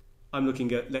 I'm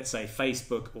looking at, let's say,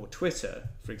 Facebook or Twitter,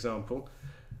 for example.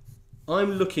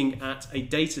 I'm looking at a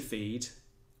data feed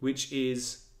which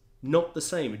is not the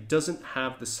same. It doesn't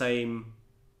have the same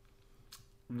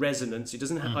resonance. It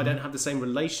doesn't. I don't have the same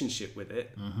relationship with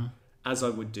it as I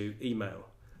would do email.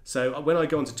 So when I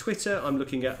go onto Twitter, I'm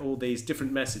looking at all these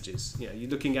different messages.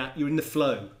 You're in the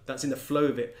flow. That's in the flow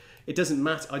of it. It doesn't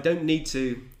matter. I don't need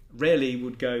to. Rarely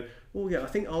would go, oh yeah, I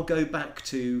think I'll go back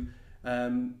to...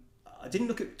 I didn't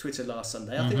look at Twitter last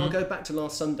Sunday. I think I'll go back to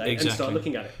last Sunday and start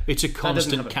looking at it. It's a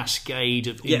constant cascade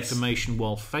of information,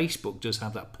 while Facebook does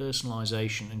have that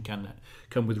personalisation and can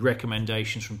come with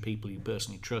recommendations from people you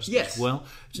personally trust as well.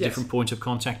 It's a different point of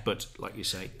contact, but like you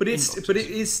say... But it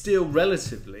is still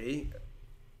relatively...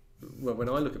 Well, when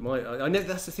I look at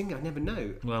that's the thing, I never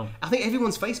know. Well, I think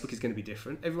everyone's Facebook is going to be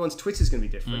different. Everyone's Twitter is going to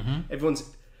be different.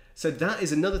 So that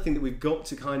is another thing that we've got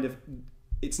to kind of...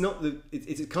 It's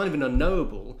kind of an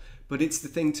unknowable, but it's the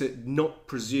thing to not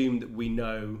presume that we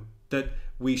know that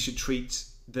we should treat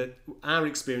that our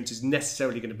experience is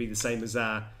necessarily going to be the same as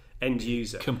our end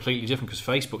user. Completely different, because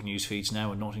Facebook news feeds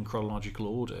now are not in chronological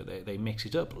order. They mix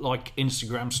it up like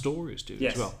Instagram stories do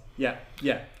as well. Yeah,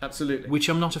 absolutely. Which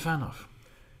I'm not a fan of.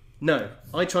 No,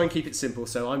 I try and keep it simple,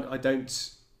 so I don't.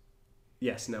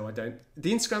 Yes, no, I don't.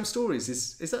 The Instagram stories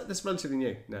that's relatively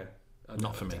new. No,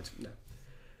 not for me. No.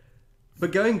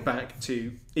 But going back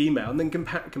to email and then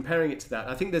comparing it to that,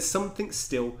 I think there's something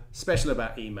still special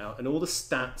about email and all the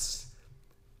stats.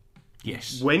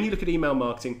 Yes. When you look at email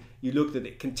marketing, you look that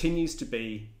it continues to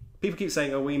be... People keep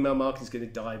saying, oh, email marketing is going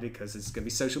to die because there's going to be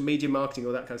social media marketing,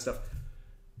 all that kind of stuff.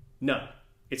 No,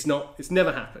 it's not. It's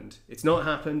never happened. It's not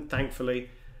happened, thankfully.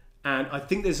 And I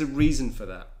think there's a reason for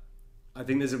that. I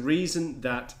think there's a reason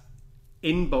that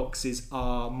inboxes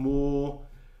are more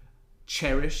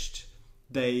cherished.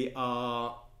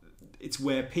 It's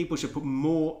where people should put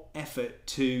more effort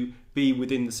to be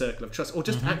within the circle of trust, or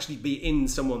just actually be in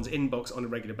someone's inbox on a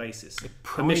regular basis.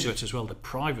 Private as well, the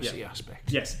privacy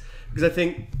aspect. Yes, because I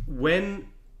think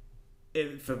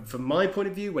from my point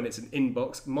of view, when it's an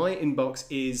inbox, my inbox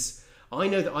is, I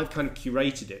know that I've kind of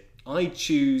curated it. I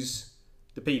choose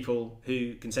the people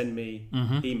who can send me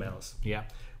emails. Yeah.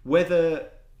 Whether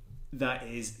that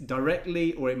is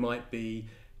directly, or it might be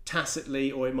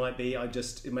tacitly, or it might be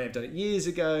it may have done it years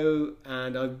ago,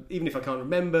 and even if I can't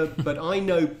remember, but I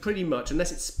know pretty much,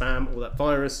 unless it's spam or that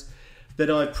virus,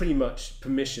 that I've pretty much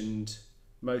permissioned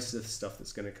most of the stuff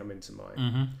that's going to come into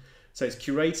mine. So it's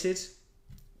curated.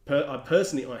 I have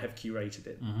curated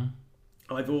it.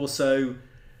 I've also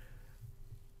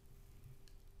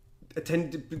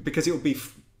attended, because it will be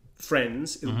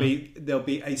friends. There'll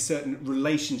be a certain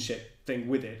relationship thing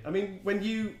with it. I mean,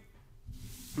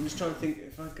 I'm just trying to think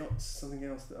if I've got something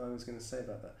else that I was going to say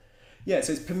about that. Yeah,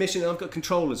 so it's permission, and I've got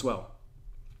control as well.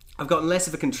 I've got less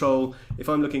of a control if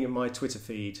I'm looking at my Twitter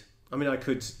feed. I mean, I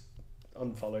could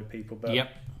unfollow people, but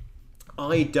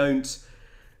I don't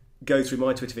go through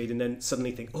my Twitter feed and then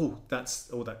suddenly think, that's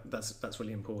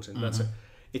really important.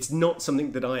 It's not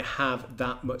something that I have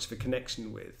that much of a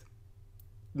connection with.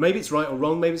 Maybe it's right or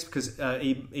wrong. Maybe it's because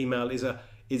email is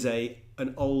is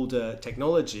an older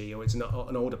technology, or it's an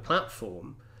older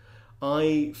platform,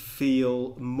 I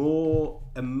feel more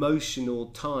emotional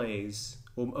ties,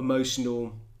 or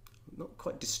emotional, not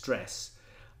quite distress.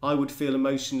 I would feel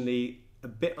emotionally a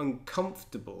bit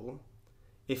uncomfortable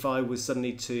if I was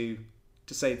suddenly to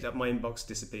say that my inbox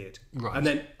disappeared. Right. And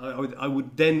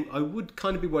then I would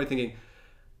kind of be worried, thinking,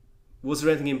 was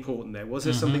there anything important there? Was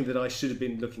there something that I should have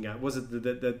been looking at? Was it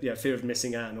the fear of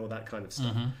missing out and all that kind of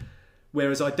stuff?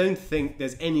 Whereas I don't think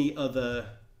there's any other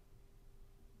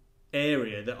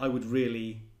area that I would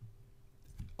really,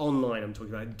 online I'm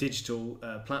talking about, digital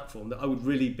platform, that I would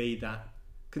really be that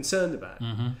concerned about.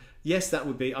 Yes, that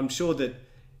would be, I'm sure that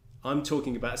I'm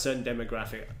talking about a certain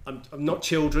demographic. I'm not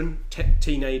children,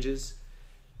 teenagers.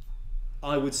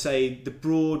 I would say the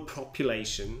broad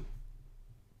population,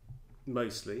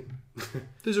 mostly.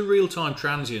 There's a real-time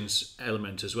transience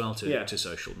element as well to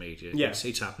social media. Yeah.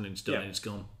 It's happening, it's done, it's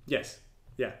gone. Yes,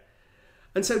 yeah.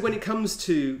 And so when it comes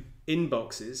to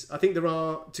inboxes, I think there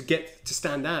are, to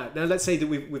stand out. Now, let's say that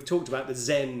we've talked about the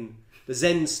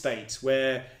Zen state,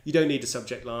 where you don't need a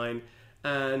subject line,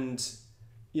 and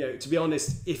to be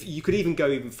honest, if you could even go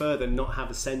even further and not have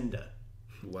a sender,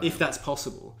 if that's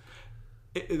possible,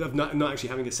 of not actually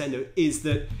having a sender, is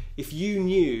that if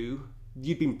you'd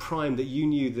been primed that you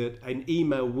knew that an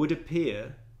email would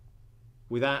appear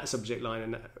without a subject line,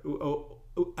 and or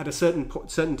at a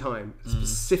certain time, a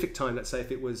specific time. Let's say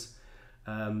if it was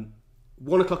 1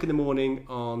 o'clock in the morning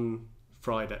on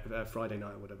Friday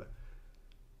night or whatever.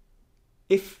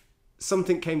 If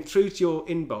something came through to your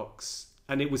inbox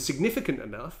and it was significant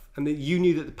enough, and that you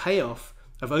knew that the payoff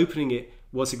of opening it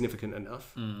was significant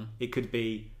enough, it could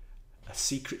be a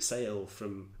secret sale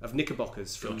of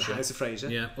Knickerbockers from the House of Fraser.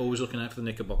 Yeah, always looking out for the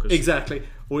Knickerbockers. Exactly.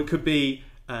 Or it could be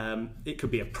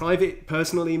a private,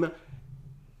 personal email.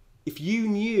 If you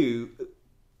knew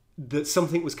that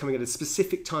something was coming at a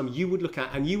specific time, you would look at,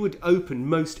 and you would open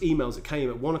most emails that came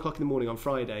at 1 o'clock in the morning on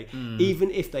Friday, even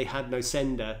if they had no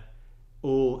sender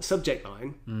or subject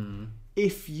line.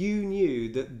 If you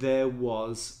knew that there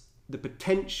was the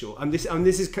potential, and this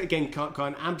is again kind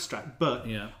of abstract, but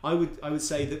I would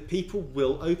say that people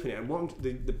will open it. And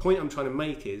the point I'm trying to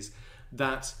make is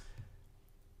that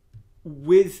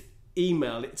with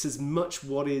email, it's as much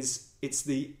it's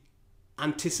the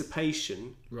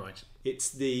anticipation, right? It's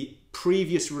the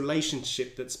previous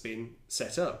relationship that's been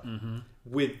set up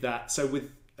with that. So with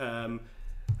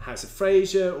House of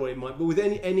Fraser, or it might be with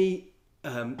any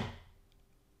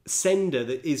sender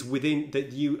that is within,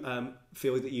 that you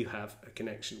feel that you have a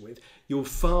connection with, you're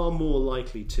far more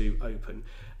likely to open.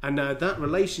 And now that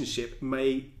relationship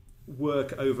may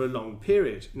work over a long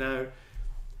period. Now,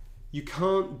 you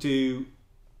can't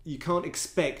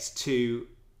expect to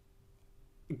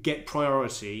get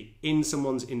priority in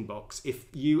someone's inbox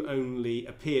if you only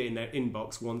appear in their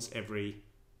inbox once every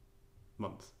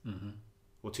month,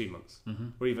 or 2 months,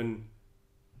 or even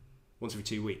once every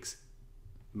 2 weeks,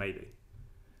 maybe.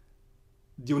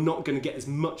 You're not going to get as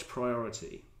much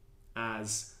priority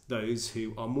as those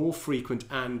who are more frequent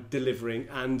and delivering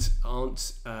and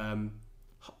aren't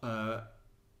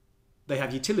they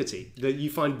have utility, that you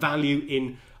find value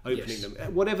in opening them,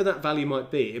 whatever that value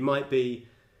might be. It might be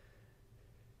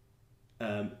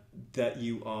that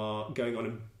you are going on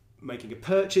and making a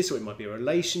purchase, or it might be a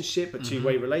relationship, a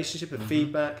two-way relationship, a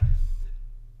feedback.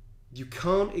 You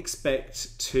can't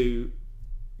expect to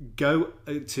go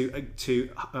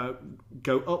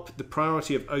up the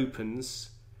priority of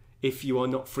opens if you are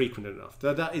not frequent enough.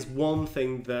 That is one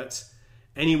thing that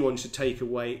anyone should take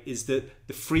away, is that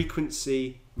the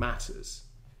frequency matters.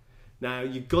 Now,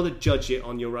 you've got to judge it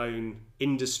on your own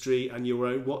industry and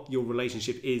what your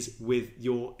relationship is with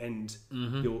your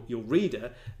your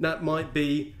reader. That might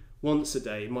be once a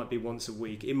day, it might be once a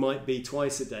week, it might be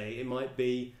twice a day, it might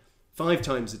be 5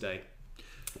 times a day,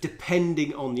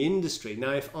 depending on the industry.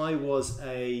 Now, if I was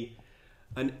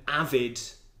an avid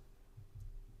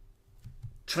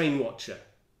train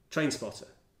spotter,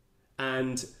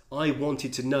 and I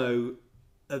wanted to know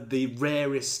the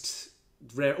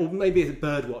rare, or maybe a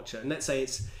bird watcher, and let's say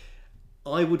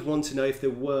I would want to know if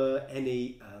there were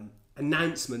any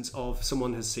announcements of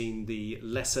someone has seen the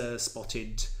lesser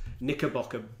spotted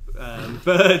Knickerbocker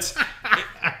bird.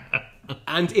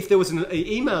 And if there was an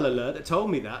email alert that told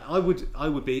me that, I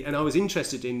would be, and I was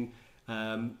interested in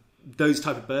those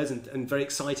type of birds, and very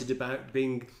excited about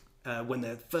being when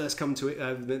they first come to it,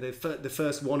 the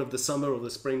first one of the summer or the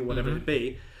spring, whatever it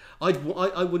be. I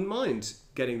wouldn't mind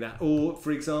getting that. Or,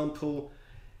 for example,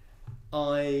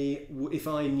 if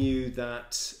I knew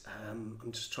that,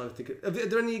 I'm just trying to think. Are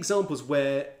there any examples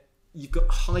where you've got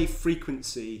high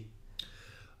frequency?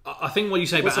 I think what you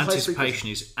say What's about the high anticipation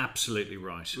is absolutely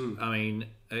right. I mean,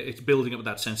 it's building up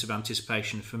that sense of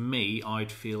anticipation. For me,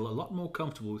 I'd feel a lot more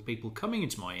comfortable with people coming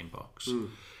into my inbox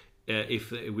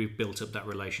if we've built up that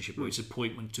relationship where it's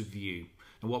appointment to view.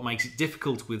 And what makes it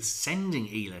difficult with sending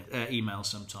emails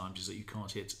sometimes is that you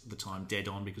can't hit the time dead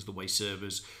on because of the way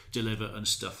servers deliver and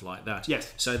stuff like that.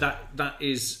 Yes. So that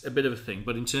is a bit of a thing.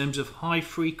 But in terms of high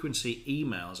frequency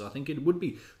emails, I think it would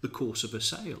be the course of a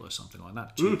sale or something like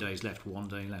that. 2 days left, 1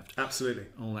 day left. Absolutely.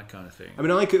 All that kind of thing. I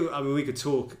mean, we could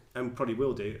talk, and probably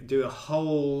will do a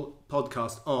whole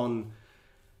podcast on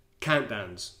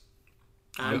countdowns.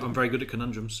 I'm very good at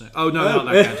conundrums. So. Oh, no,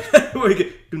 not that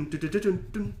kind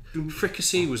of.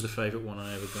 Fricassee was the favourite one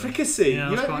I ever got. Fricassee? Yeah,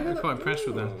 I was quite impressed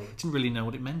with that. Didn't really know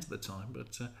what it meant at the time,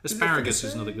 but asparagus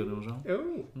is another good one as well.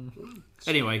 Oh.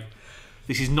 Anyway,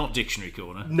 this is not dictionary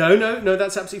corner. No,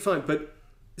 that's absolutely fine. But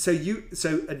so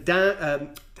a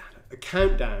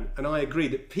countdown, and I agree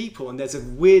that people, and there's a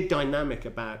weird dynamic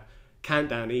about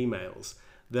countdown emails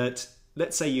that.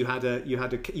 Let's say you have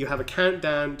a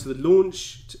countdown to the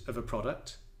launch of a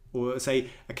product, or say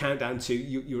a countdown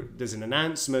to there's an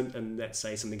announcement, and let's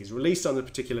say something is released on a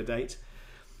particular date.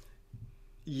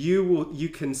 You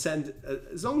can send,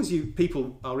 as long as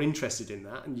people are interested in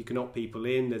that, and you can opt people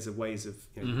in. There's ways of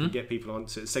you can get people on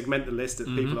to segment the list that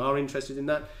people are interested in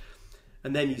that,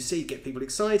 and then you get people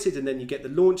excited, and then you get the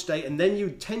launch date, and then you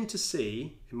tend to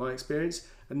see, in my experience.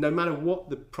 And no matter what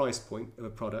the price point of a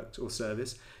product or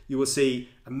service, you will see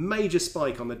a major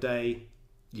spike on the day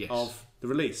of the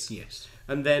release. Yes.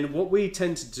 And then what we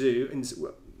tend to do, and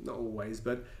not always,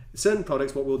 but certain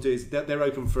products, what we'll do is that they're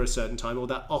open for a certain time, or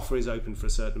that offer is open for a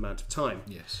certain amount of time.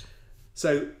 Yes.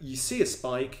 So you see a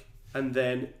spike, and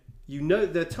then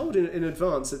they're told in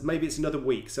advance that maybe it's another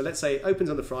week. So let's say it opens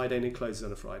on the Friday and it closes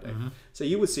on a Friday. So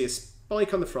you would see a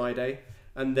spike on the Friday,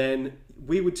 and then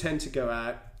we would tend to go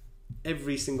out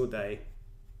every single day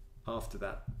after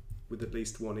that with at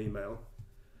least one email.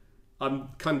 I'm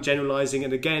kind of generalizing,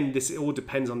 and again, this all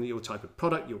depends on your type of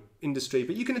product, your industry,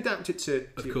 but you can adapt it to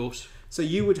of course. So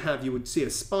you would see a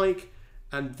spike,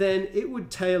 and then it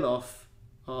would tail off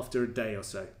after a day or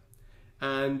so.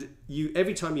 And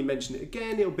every time you mention it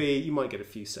again, you might get a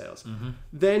few sales.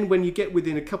 Then when you get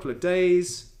within a couple of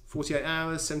days, 48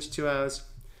 hours, 72 hours,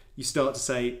 you start to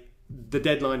say, the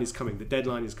deadline is coming,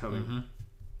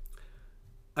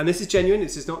 And this is genuine,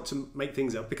 this is not to make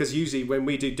things up, because usually when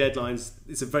we do deadlines,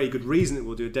 it's a very good reason that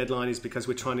we'll do a deadline is because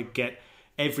we're trying to get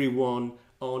everyone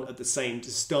on at the same,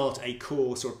 to start a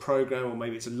course or a program, or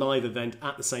maybe it's a live event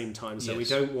at the same time. So we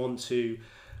don't want to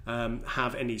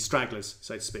have any stragglers,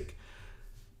 so to speak.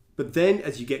 But then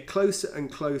as you get closer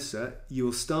and closer,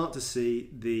 you'll start to see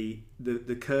the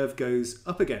curve goes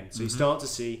up again. So you start to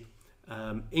see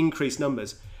increased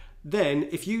numbers. Then,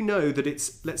 if you know that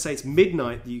let's say it's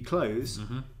midnight that you close,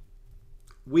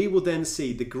 we will then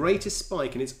see the greatest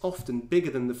spike, and it's often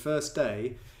bigger than the first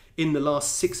day, in the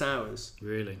last 6 hours.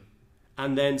 Really?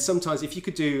 And then sometimes, if you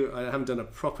could I haven't done a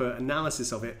proper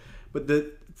analysis of it, but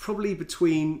probably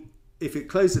if it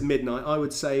closed at midnight, I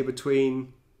would say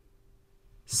between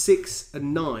 6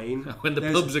 and 9. When the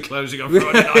pubs are closing on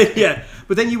Friday night. Yeah,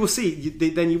 but then you will see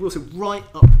right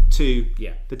up to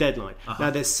the deadline.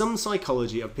 Now, there's some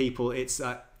psychology of people. It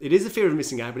is a fear of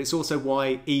missing out, but it's also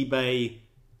why eBay,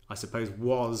 I suppose,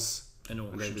 was an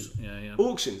auctions.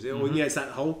 Auctions. It's that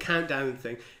whole countdown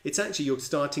thing. It's actually you're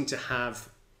starting to have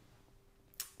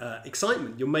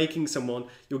excitement.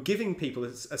 You're giving people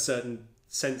a certain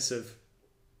sense of.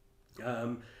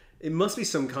 It must be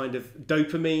some kind of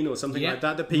dopamine or something like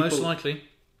that people. Most likely,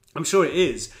 I'm sure it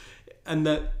is, and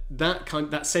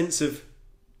that sense of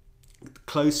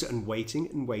closer and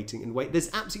waiting. There's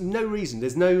absolutely no reason.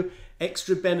 There's no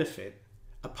extra benefit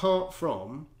apart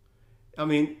from. I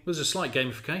mean, there's a slight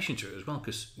gamification to it as well,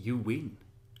 because you win.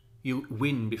 You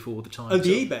win before the time. Oh,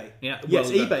 the eBay. Yeah.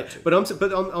 Yes, eBay. But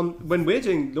on when we're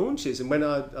doing launches, and when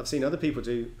I've seen other people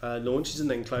do launches and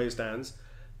then close downs.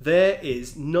 There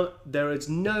is no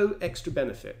extra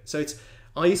benefit. So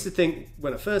I used to think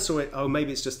when I first saw it,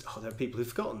 maybe it's just there are people who've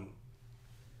forgotten.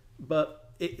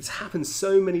 But it's happened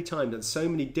so many times on so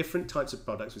many different types of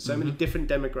products with so many different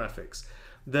demographics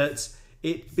that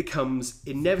it becomes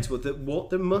inevitable that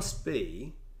what there must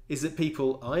be is that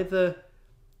people either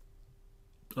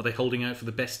are they holding out for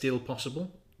the best deal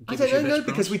possible? I don't know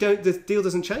because the deal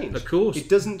doesn't change. Of course, it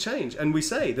doesn't change, and we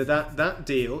say that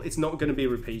deal it's not going to be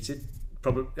repeated.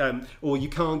 Probably, or you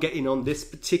can't get in on this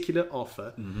particular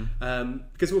offer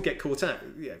because we'll get caught out.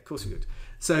 Yeah, of course we would.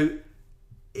 So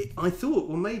I thought,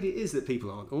 well, maybe it is that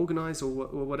people aren't organised or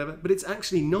whatever, but it's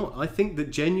actually not. I think that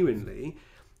genuinely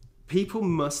people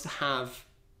must have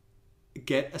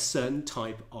get a certain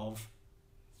type of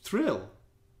thrill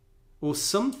or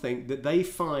something that they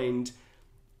find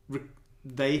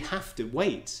they have to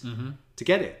wait to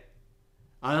get it.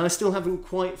 And I still haven't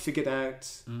quite figured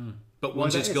out. But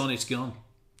once it's gone, it's gone.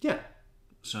 Yeah.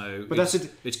 So but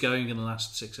it's going in the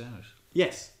last 6 hours.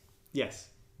 Yes.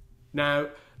 Now,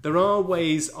 there are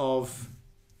ways of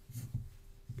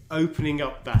opening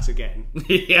up that again.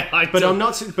 I'm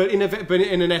not. But in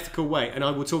an ethical way, and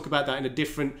I will talk about that in a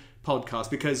different podcast,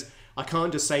 because I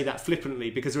can't just say that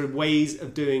flippantly, because there are ways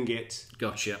of doing it.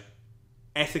 Gotcha.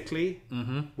 Ethically,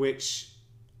 which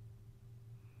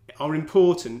are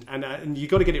important, and you've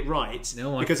got to get it right,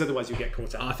 because otherwise you get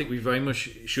caught up. I think we very much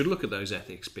should look at those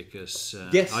ethics, because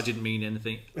yes. I didn't mean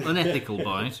anything unethical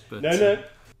by it. But no.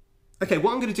 Okay,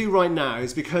 what I'm going to do right now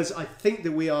is, because I think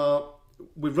that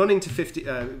we're running to 50.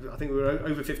 I think we're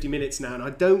over 50 minutes now, and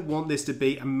I don't want this to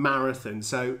be a marathon.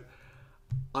 So,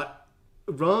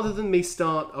 rather than me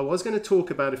start, I was going to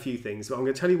talk about a few things, but I'm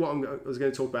going to tell you what I was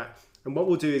going to talk about. And what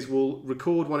we'll do is we'll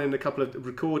record another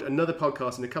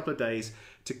podcast in a couple of days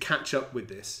to catch up with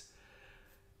this.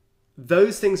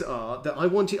 Those things are that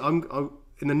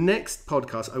in the next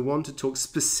podcast, I want to talk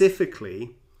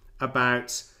specifically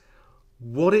about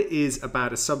what it is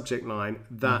about a subject line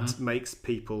that makes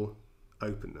people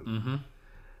open them.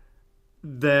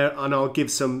 And I'll give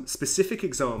some specific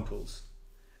examples.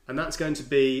 And that's going to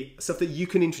be stuff that you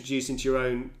can introduce into your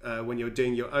own, when you're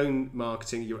doing your own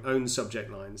marketing, your own subject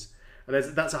lines.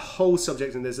 And that's a whole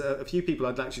subject, and there's a few people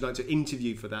I'd actually like to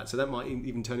interview for that. So that might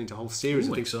even turn into a whole series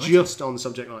of things just on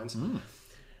subject lines.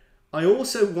 I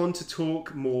also want to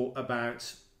talk more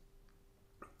about,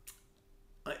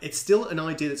 it's still an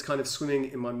idea that's kind of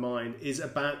swimming in my mind, it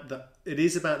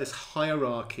is about this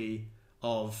hierarchy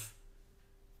of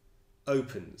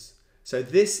opens. So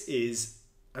this is,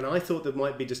 and I thought there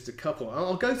might be just a couple.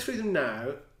 I'll go through them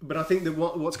now, but I think that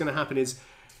what's going to happen is,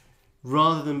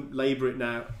 rather than labour it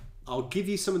now, I'll give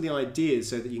you some of the ideas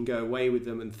so that you can go away with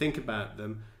them and think about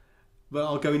them, but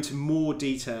I'll go into more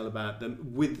detail about them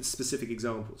with specific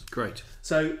examples. Great.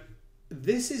 So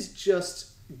this is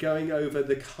just going over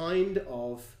the kind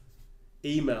of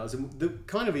emails, and the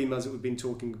kind of emails that we've been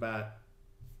talking about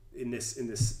in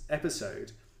this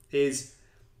episode is,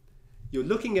 you're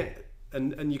looking at,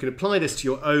 and you can apply this to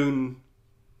your own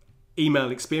email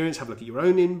experience, have a look at your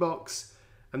own inbox,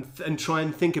 and try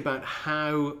and think about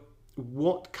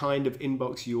what kind of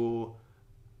inbox your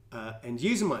end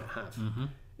user might have.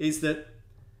 Is that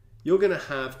you're going to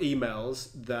have emails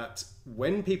that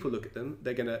when people look at them,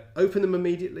 they're going to open them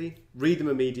immediately, read them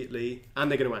immediately,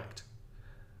 and they're going to act.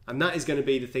 And that is going to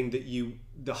be the thing that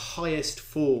the highest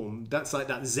form, that's like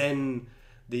that Zen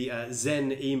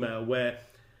email, where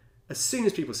as soon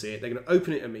as people see it, they're going to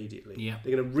open it immediately. Yeah.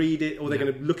 They're going to read it, or they're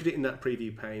going to look at it in that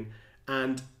preview pane,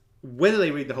 and whether they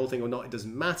read the whole thing or not, it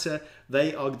doesn't matter.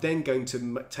 They are then going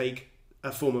to take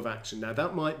a form of action. Now,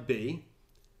 that might be,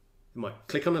 they might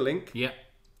click on a link. Yeah.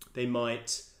 They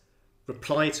might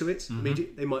reply to it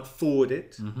immediately. They might forward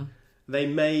it. They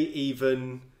may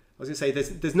even, I was going to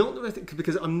say, there's not,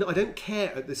 because I don't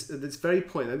care at this very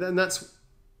point. And that's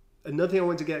another thing I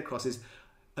want to get across is,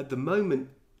 at the moment,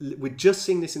 we're just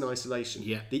seeing this in isolation.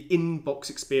 Yeah. The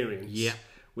inbox experience. Yeah.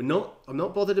 I'm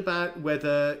not bothered about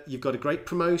whether you've got a great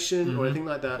promotion or anything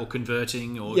like that, or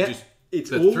converting, or just it's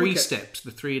the all three steps,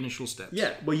 the three initial steps.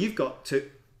 Yeah, well, you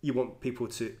want people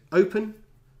to open,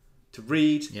 to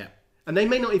read, and they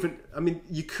may not even. I mean,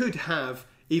 you could have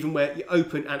even where you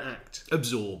open and act,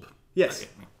 absorb. Yes.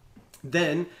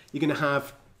 Then you're going to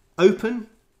have open,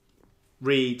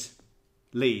 read,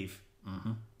 leave.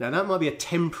 Now that might be a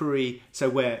temporary. So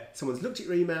where someone's looked at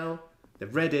your email,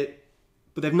 they've read it,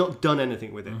 but they've not done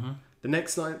anything with it. The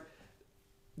next line,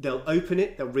 they'll open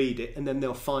it, they'll read it, and then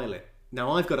they'll file it.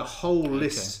 Now, I've got a whole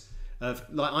list of,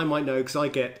 like, I might know, because I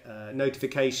get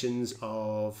notifications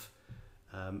of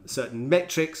certain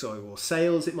metrics or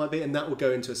sales, it might be, and that will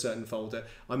go into a certain folder.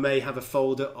 I may have a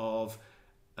folder of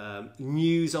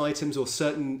news items or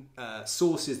certain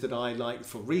sources that I like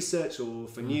for research or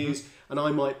for news, and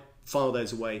I might file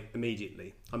those away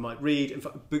immediately. I might read,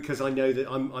 because I know that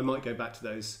I might go back to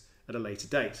those at a later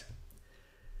date.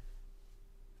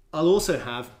 I'll also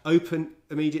have open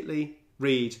immediately,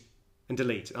 read, and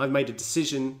delete. I've made a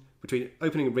decision between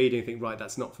opening and reading and think, right,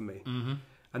 that's not for me.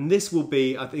 And this will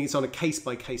be, I think it's on a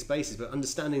case-by-case basis, but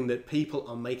understanding that people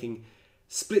are making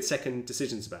split-second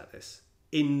decisions about this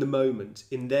in the moment,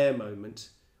 in their moment,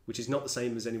 which is not the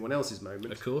same as anyone else's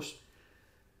moment. Of course.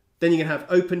 Then you can have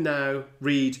open now,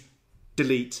 read,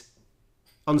 delete,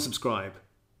 unsubscribe.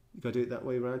 You got to do it that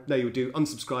way around. No, you'll do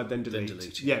unsubscribe then delete. Then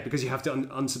delete, yeah, because you have to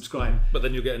unsubscribe. But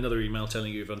then you'll get another email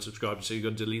telling you you've unsubscribed, so you've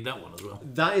got to delete that one as well.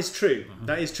 That is true.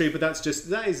 That is true. But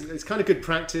it's kind of good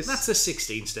practice. That's a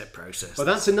 16-step process. Well,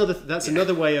 that's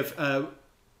another way of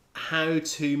how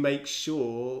to make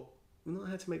sure. Not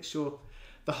how to make sure.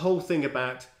 The whole thing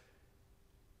about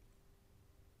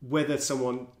whether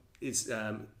someone is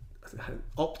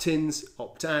opt-ins,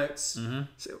 opt-outs,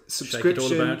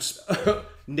 subscriptions,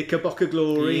 Knickerbocker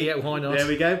glory. Yeah, why not? There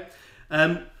we go.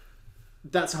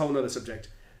 That's a whole other subject.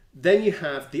 Then you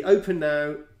have the open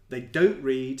now. They don't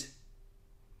read,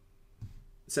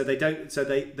 so they don't. So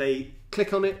they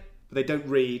click on it, but they don't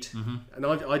read. And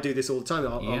I do this all the time.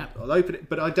 I'll open it,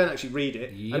 but I don't actually read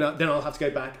it, and then I'll have to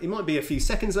go back. It might be a few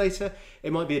seconds later.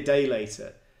 It might be a day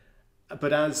later.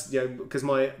 But as you know, because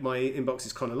my inbox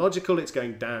is chronological, it's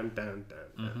going down.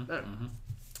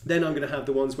 Then I'm going to have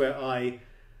the ones where I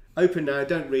open now,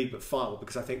 don't read, but file,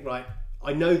 because I think, right,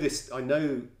 I know this, I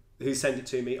know who sent it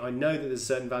to me, I know that there's a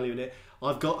certain value in it.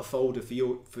 I've got a folder for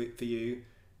you.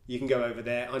 You can go over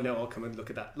there. I know I'll come and look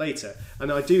at that later.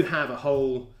 And I do have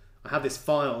I have this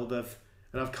file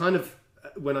and I've kind of,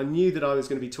 when I knew that I was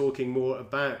going to be talking more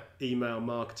about email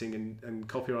marketing and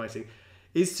copywriting,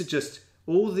 is to just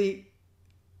all the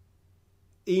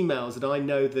emails that I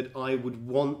know that I would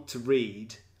want to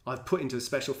read, I've put into a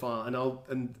special file,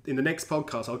 and in the next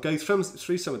podcast I'll go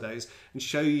through some of those and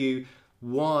show you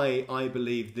why I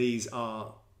believe these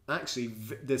are actually,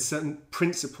 there's certain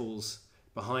principles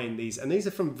behind these, and these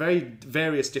are from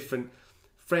various different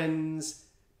friends,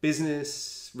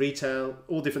 business, retail,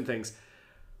 all different things.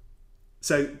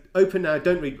 So open now,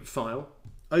 don't read, but file.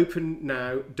 Open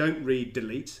now, don't read,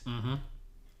 delete.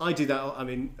 I do that. I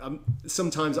mean,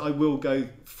 sometimes I will go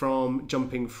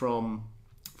jumping from,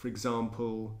 for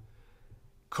example,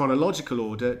 chronological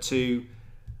order to,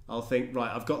 I'll think,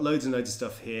 right, I've got loads and loads of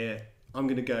stuff here. I'm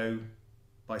going to go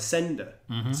by sender.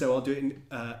 So I'll do it in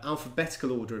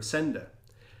alphabetical order of sender.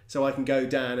 So I can go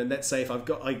down, and let's say if I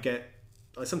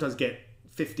sometimes get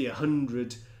 50,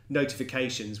 100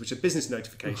 notifications, which are business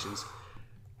notifications.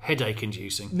 Headache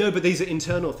inducing. No, but these are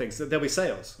internal things. There'll be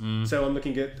sales. So I'm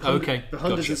looking at hundreds,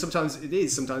 gotcha. And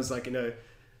sometimes like,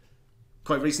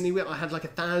 quite recently I had like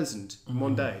 1,000 in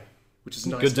one day, which is a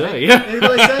nice good day. Yeah. You know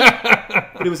what I say?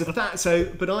 But it was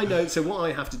but I know. So what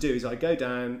I have to do is I go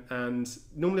down, and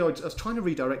normally I was trying to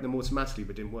redirect them automatically,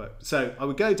 but it didn't work. So I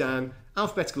would go down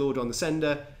alphabetical order on the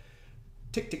sender.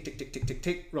 Tick, tick, tick, tick, tick, tick,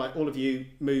 tick. Right, all of you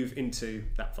move into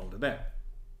that folder there.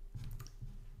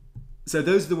 So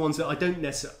those are the ones that I don't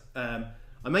necessarily,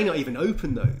 I may not even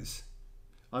open those.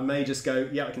 I may just go,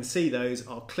 yeah, I can see those.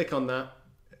 I'll click on that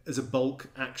as a bulk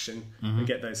action and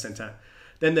get those sent out.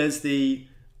 Then there's the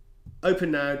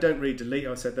open now, don't read, delete.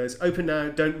 I said those. Open now,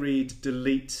 don't read,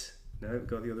 delete. No,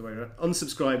 got the other way around.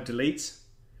 Unsubscribe, delete.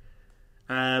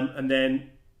 And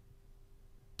then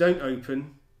don't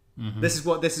open. This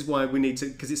is why we need to,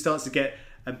 because it starts to get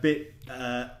a bit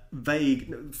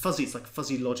vague, fuzzy. It's like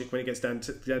fuzzy logic when it gets down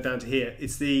to here.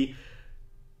 It's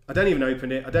I don't even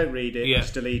open it. I don't read it. I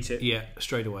just delete it. Yeah,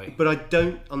 straight away. But I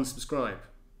don't unsubscribe.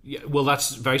 Yeah, well,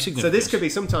 that's very significant. So this could be,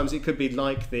 sometimes it could be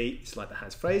like it's like the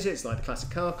Hans Fraser. It's like the Classic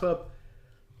Car Club.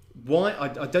 Why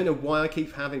I don't know why I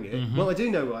keep having it. Well, I do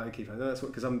know why I keep having it. That's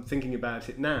because I'm thinking about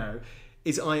it now.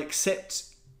 Is I accept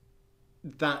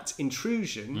that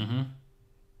intrusion.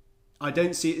 I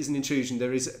don't see it as an intrusion.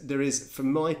 There is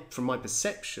from my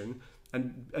perception,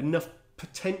 and enough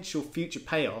potential future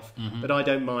payoff that I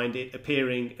don't mind it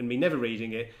appearing and me never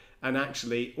reading it. And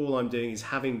actually, all I'm doing is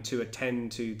having to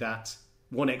attend to that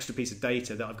one extra piece of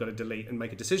data that I've got to delete and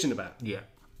make a decision about. Yeah.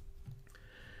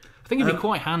 I think it'd be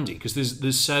quite handy because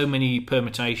there's so many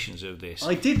permutations of this.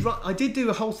 I did do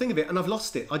a whole thing of it, and I've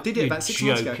lost it. I did it about 6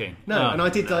 months ago. No, and I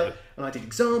did and I did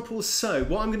examples. So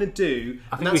what I'm going to do,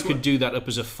 I think we could do that up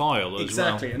as a file as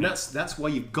exactly, well. and that's why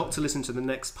you've got to listen to the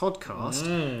next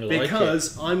podcast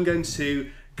because I'm going to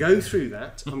go through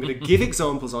that. I'm going to give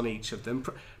examples on each of them,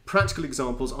 practical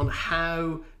examples on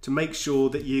how to make sure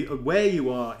that where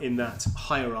you are in that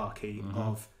hierarchy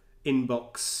of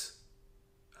inbox.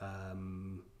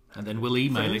 And then we'll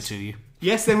email it to you.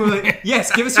 Yes, then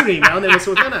give us your email and then we'll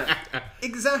sort that out.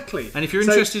 Exactly. And if you're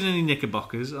interested in any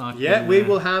Knickerbockers, we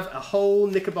will have a whole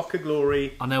Knickerbocker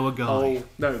glory. I know a guy. Hole.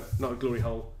 No, not a glory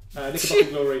hole.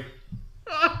 Knickerbocker glory.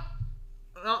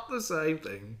 Not the same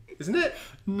thing. Isn't it?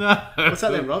 No. What's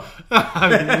that then, Rob?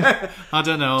 I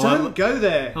don't know. Don't go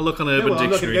there. I'll look on Urban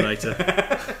Dictionary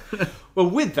later. Well,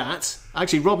 with that,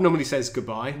 actually, Rob normally says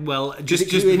goodbye. Well,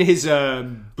 just in his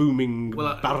booming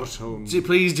baritone.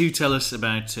 Please do tell us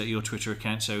about your Twitter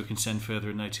account so we can send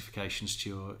further notifications to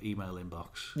your email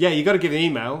inbox. Yeah, you got to give an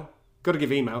email. Got to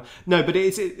give email. No, but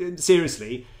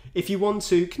seriously, if you want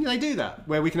to, can they do that?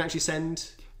 Where we can actually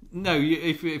send... No,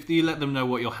 if you let them know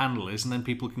what your handle is, and then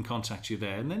people can contact you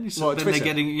there, and then they're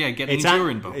getting into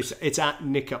your inbox. It's at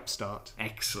Nick Upstart.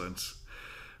 Excellent,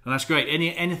 and that's great.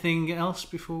 Anything else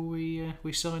before we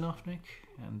sign off, Nick?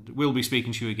 And we'll be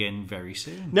speaking to you again very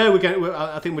soon. No,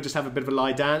 I think we'll just have a bit of a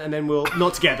lie down, and then we'll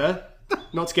not together.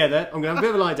 Not together. I'm going to have a bit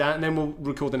of a lie down, and then we'll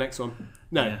record the next one.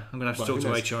 No, yeah, I'm going to have to talk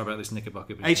to HR about this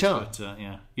Knickerbocker business. HR, but,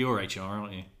 yeah, you're HR,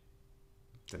 aren't you?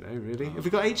 Don't know really. Have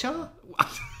we got HR?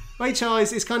 HR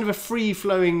is kind of a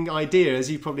free-flowing idea, as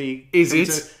you probably... Is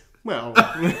it? Well,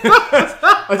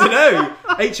 I don't know.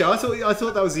 HR, I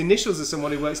thought that was the initials of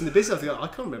someone who works in the business. I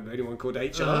can't remember anyone called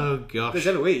HR. Oh, gosh. There's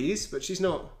Eloise, but she's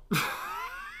not.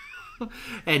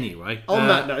 Anyway. On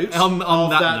that note,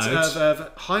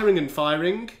 of hiring and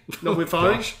firing, not with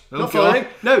firing, not firing.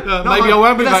 No, maybe I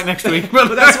won't be back next week.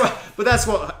 But that's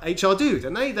what HR do,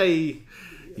 don't they? They...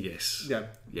 Yes. Yeah.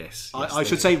 Yes. I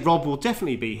should say Rob will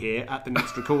definitely be here at the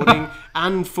next recording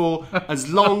and for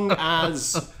as long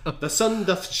as the sun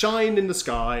doth shine in the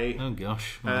sky. Oh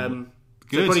gosh. So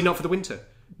probably not for the winter.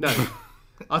 No.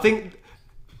 I think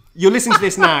you're listening to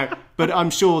this now, but I'm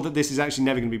sure that this is actually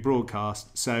never going to be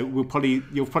broadcast. So you'll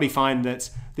probably find that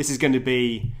this is going to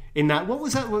be in that. What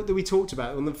was that that we talked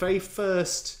about on the very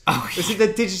first? Was it the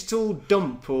digital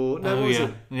dump or no? What was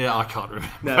it? Yeah, I can't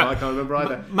remember. No, I can't remember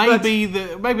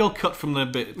either. Maybe I'll cut from the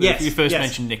bit you first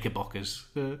mentioned Knickerbockers.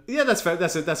 Yeah, that's fair.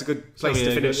 That's a good place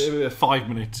to finish. A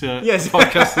 5-minute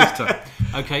podcast this time.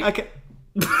 Okay. Okay.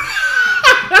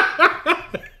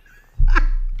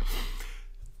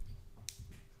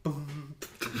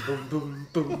 Boom, boom,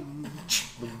 boom,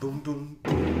 boom, boom, boom,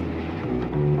 boom.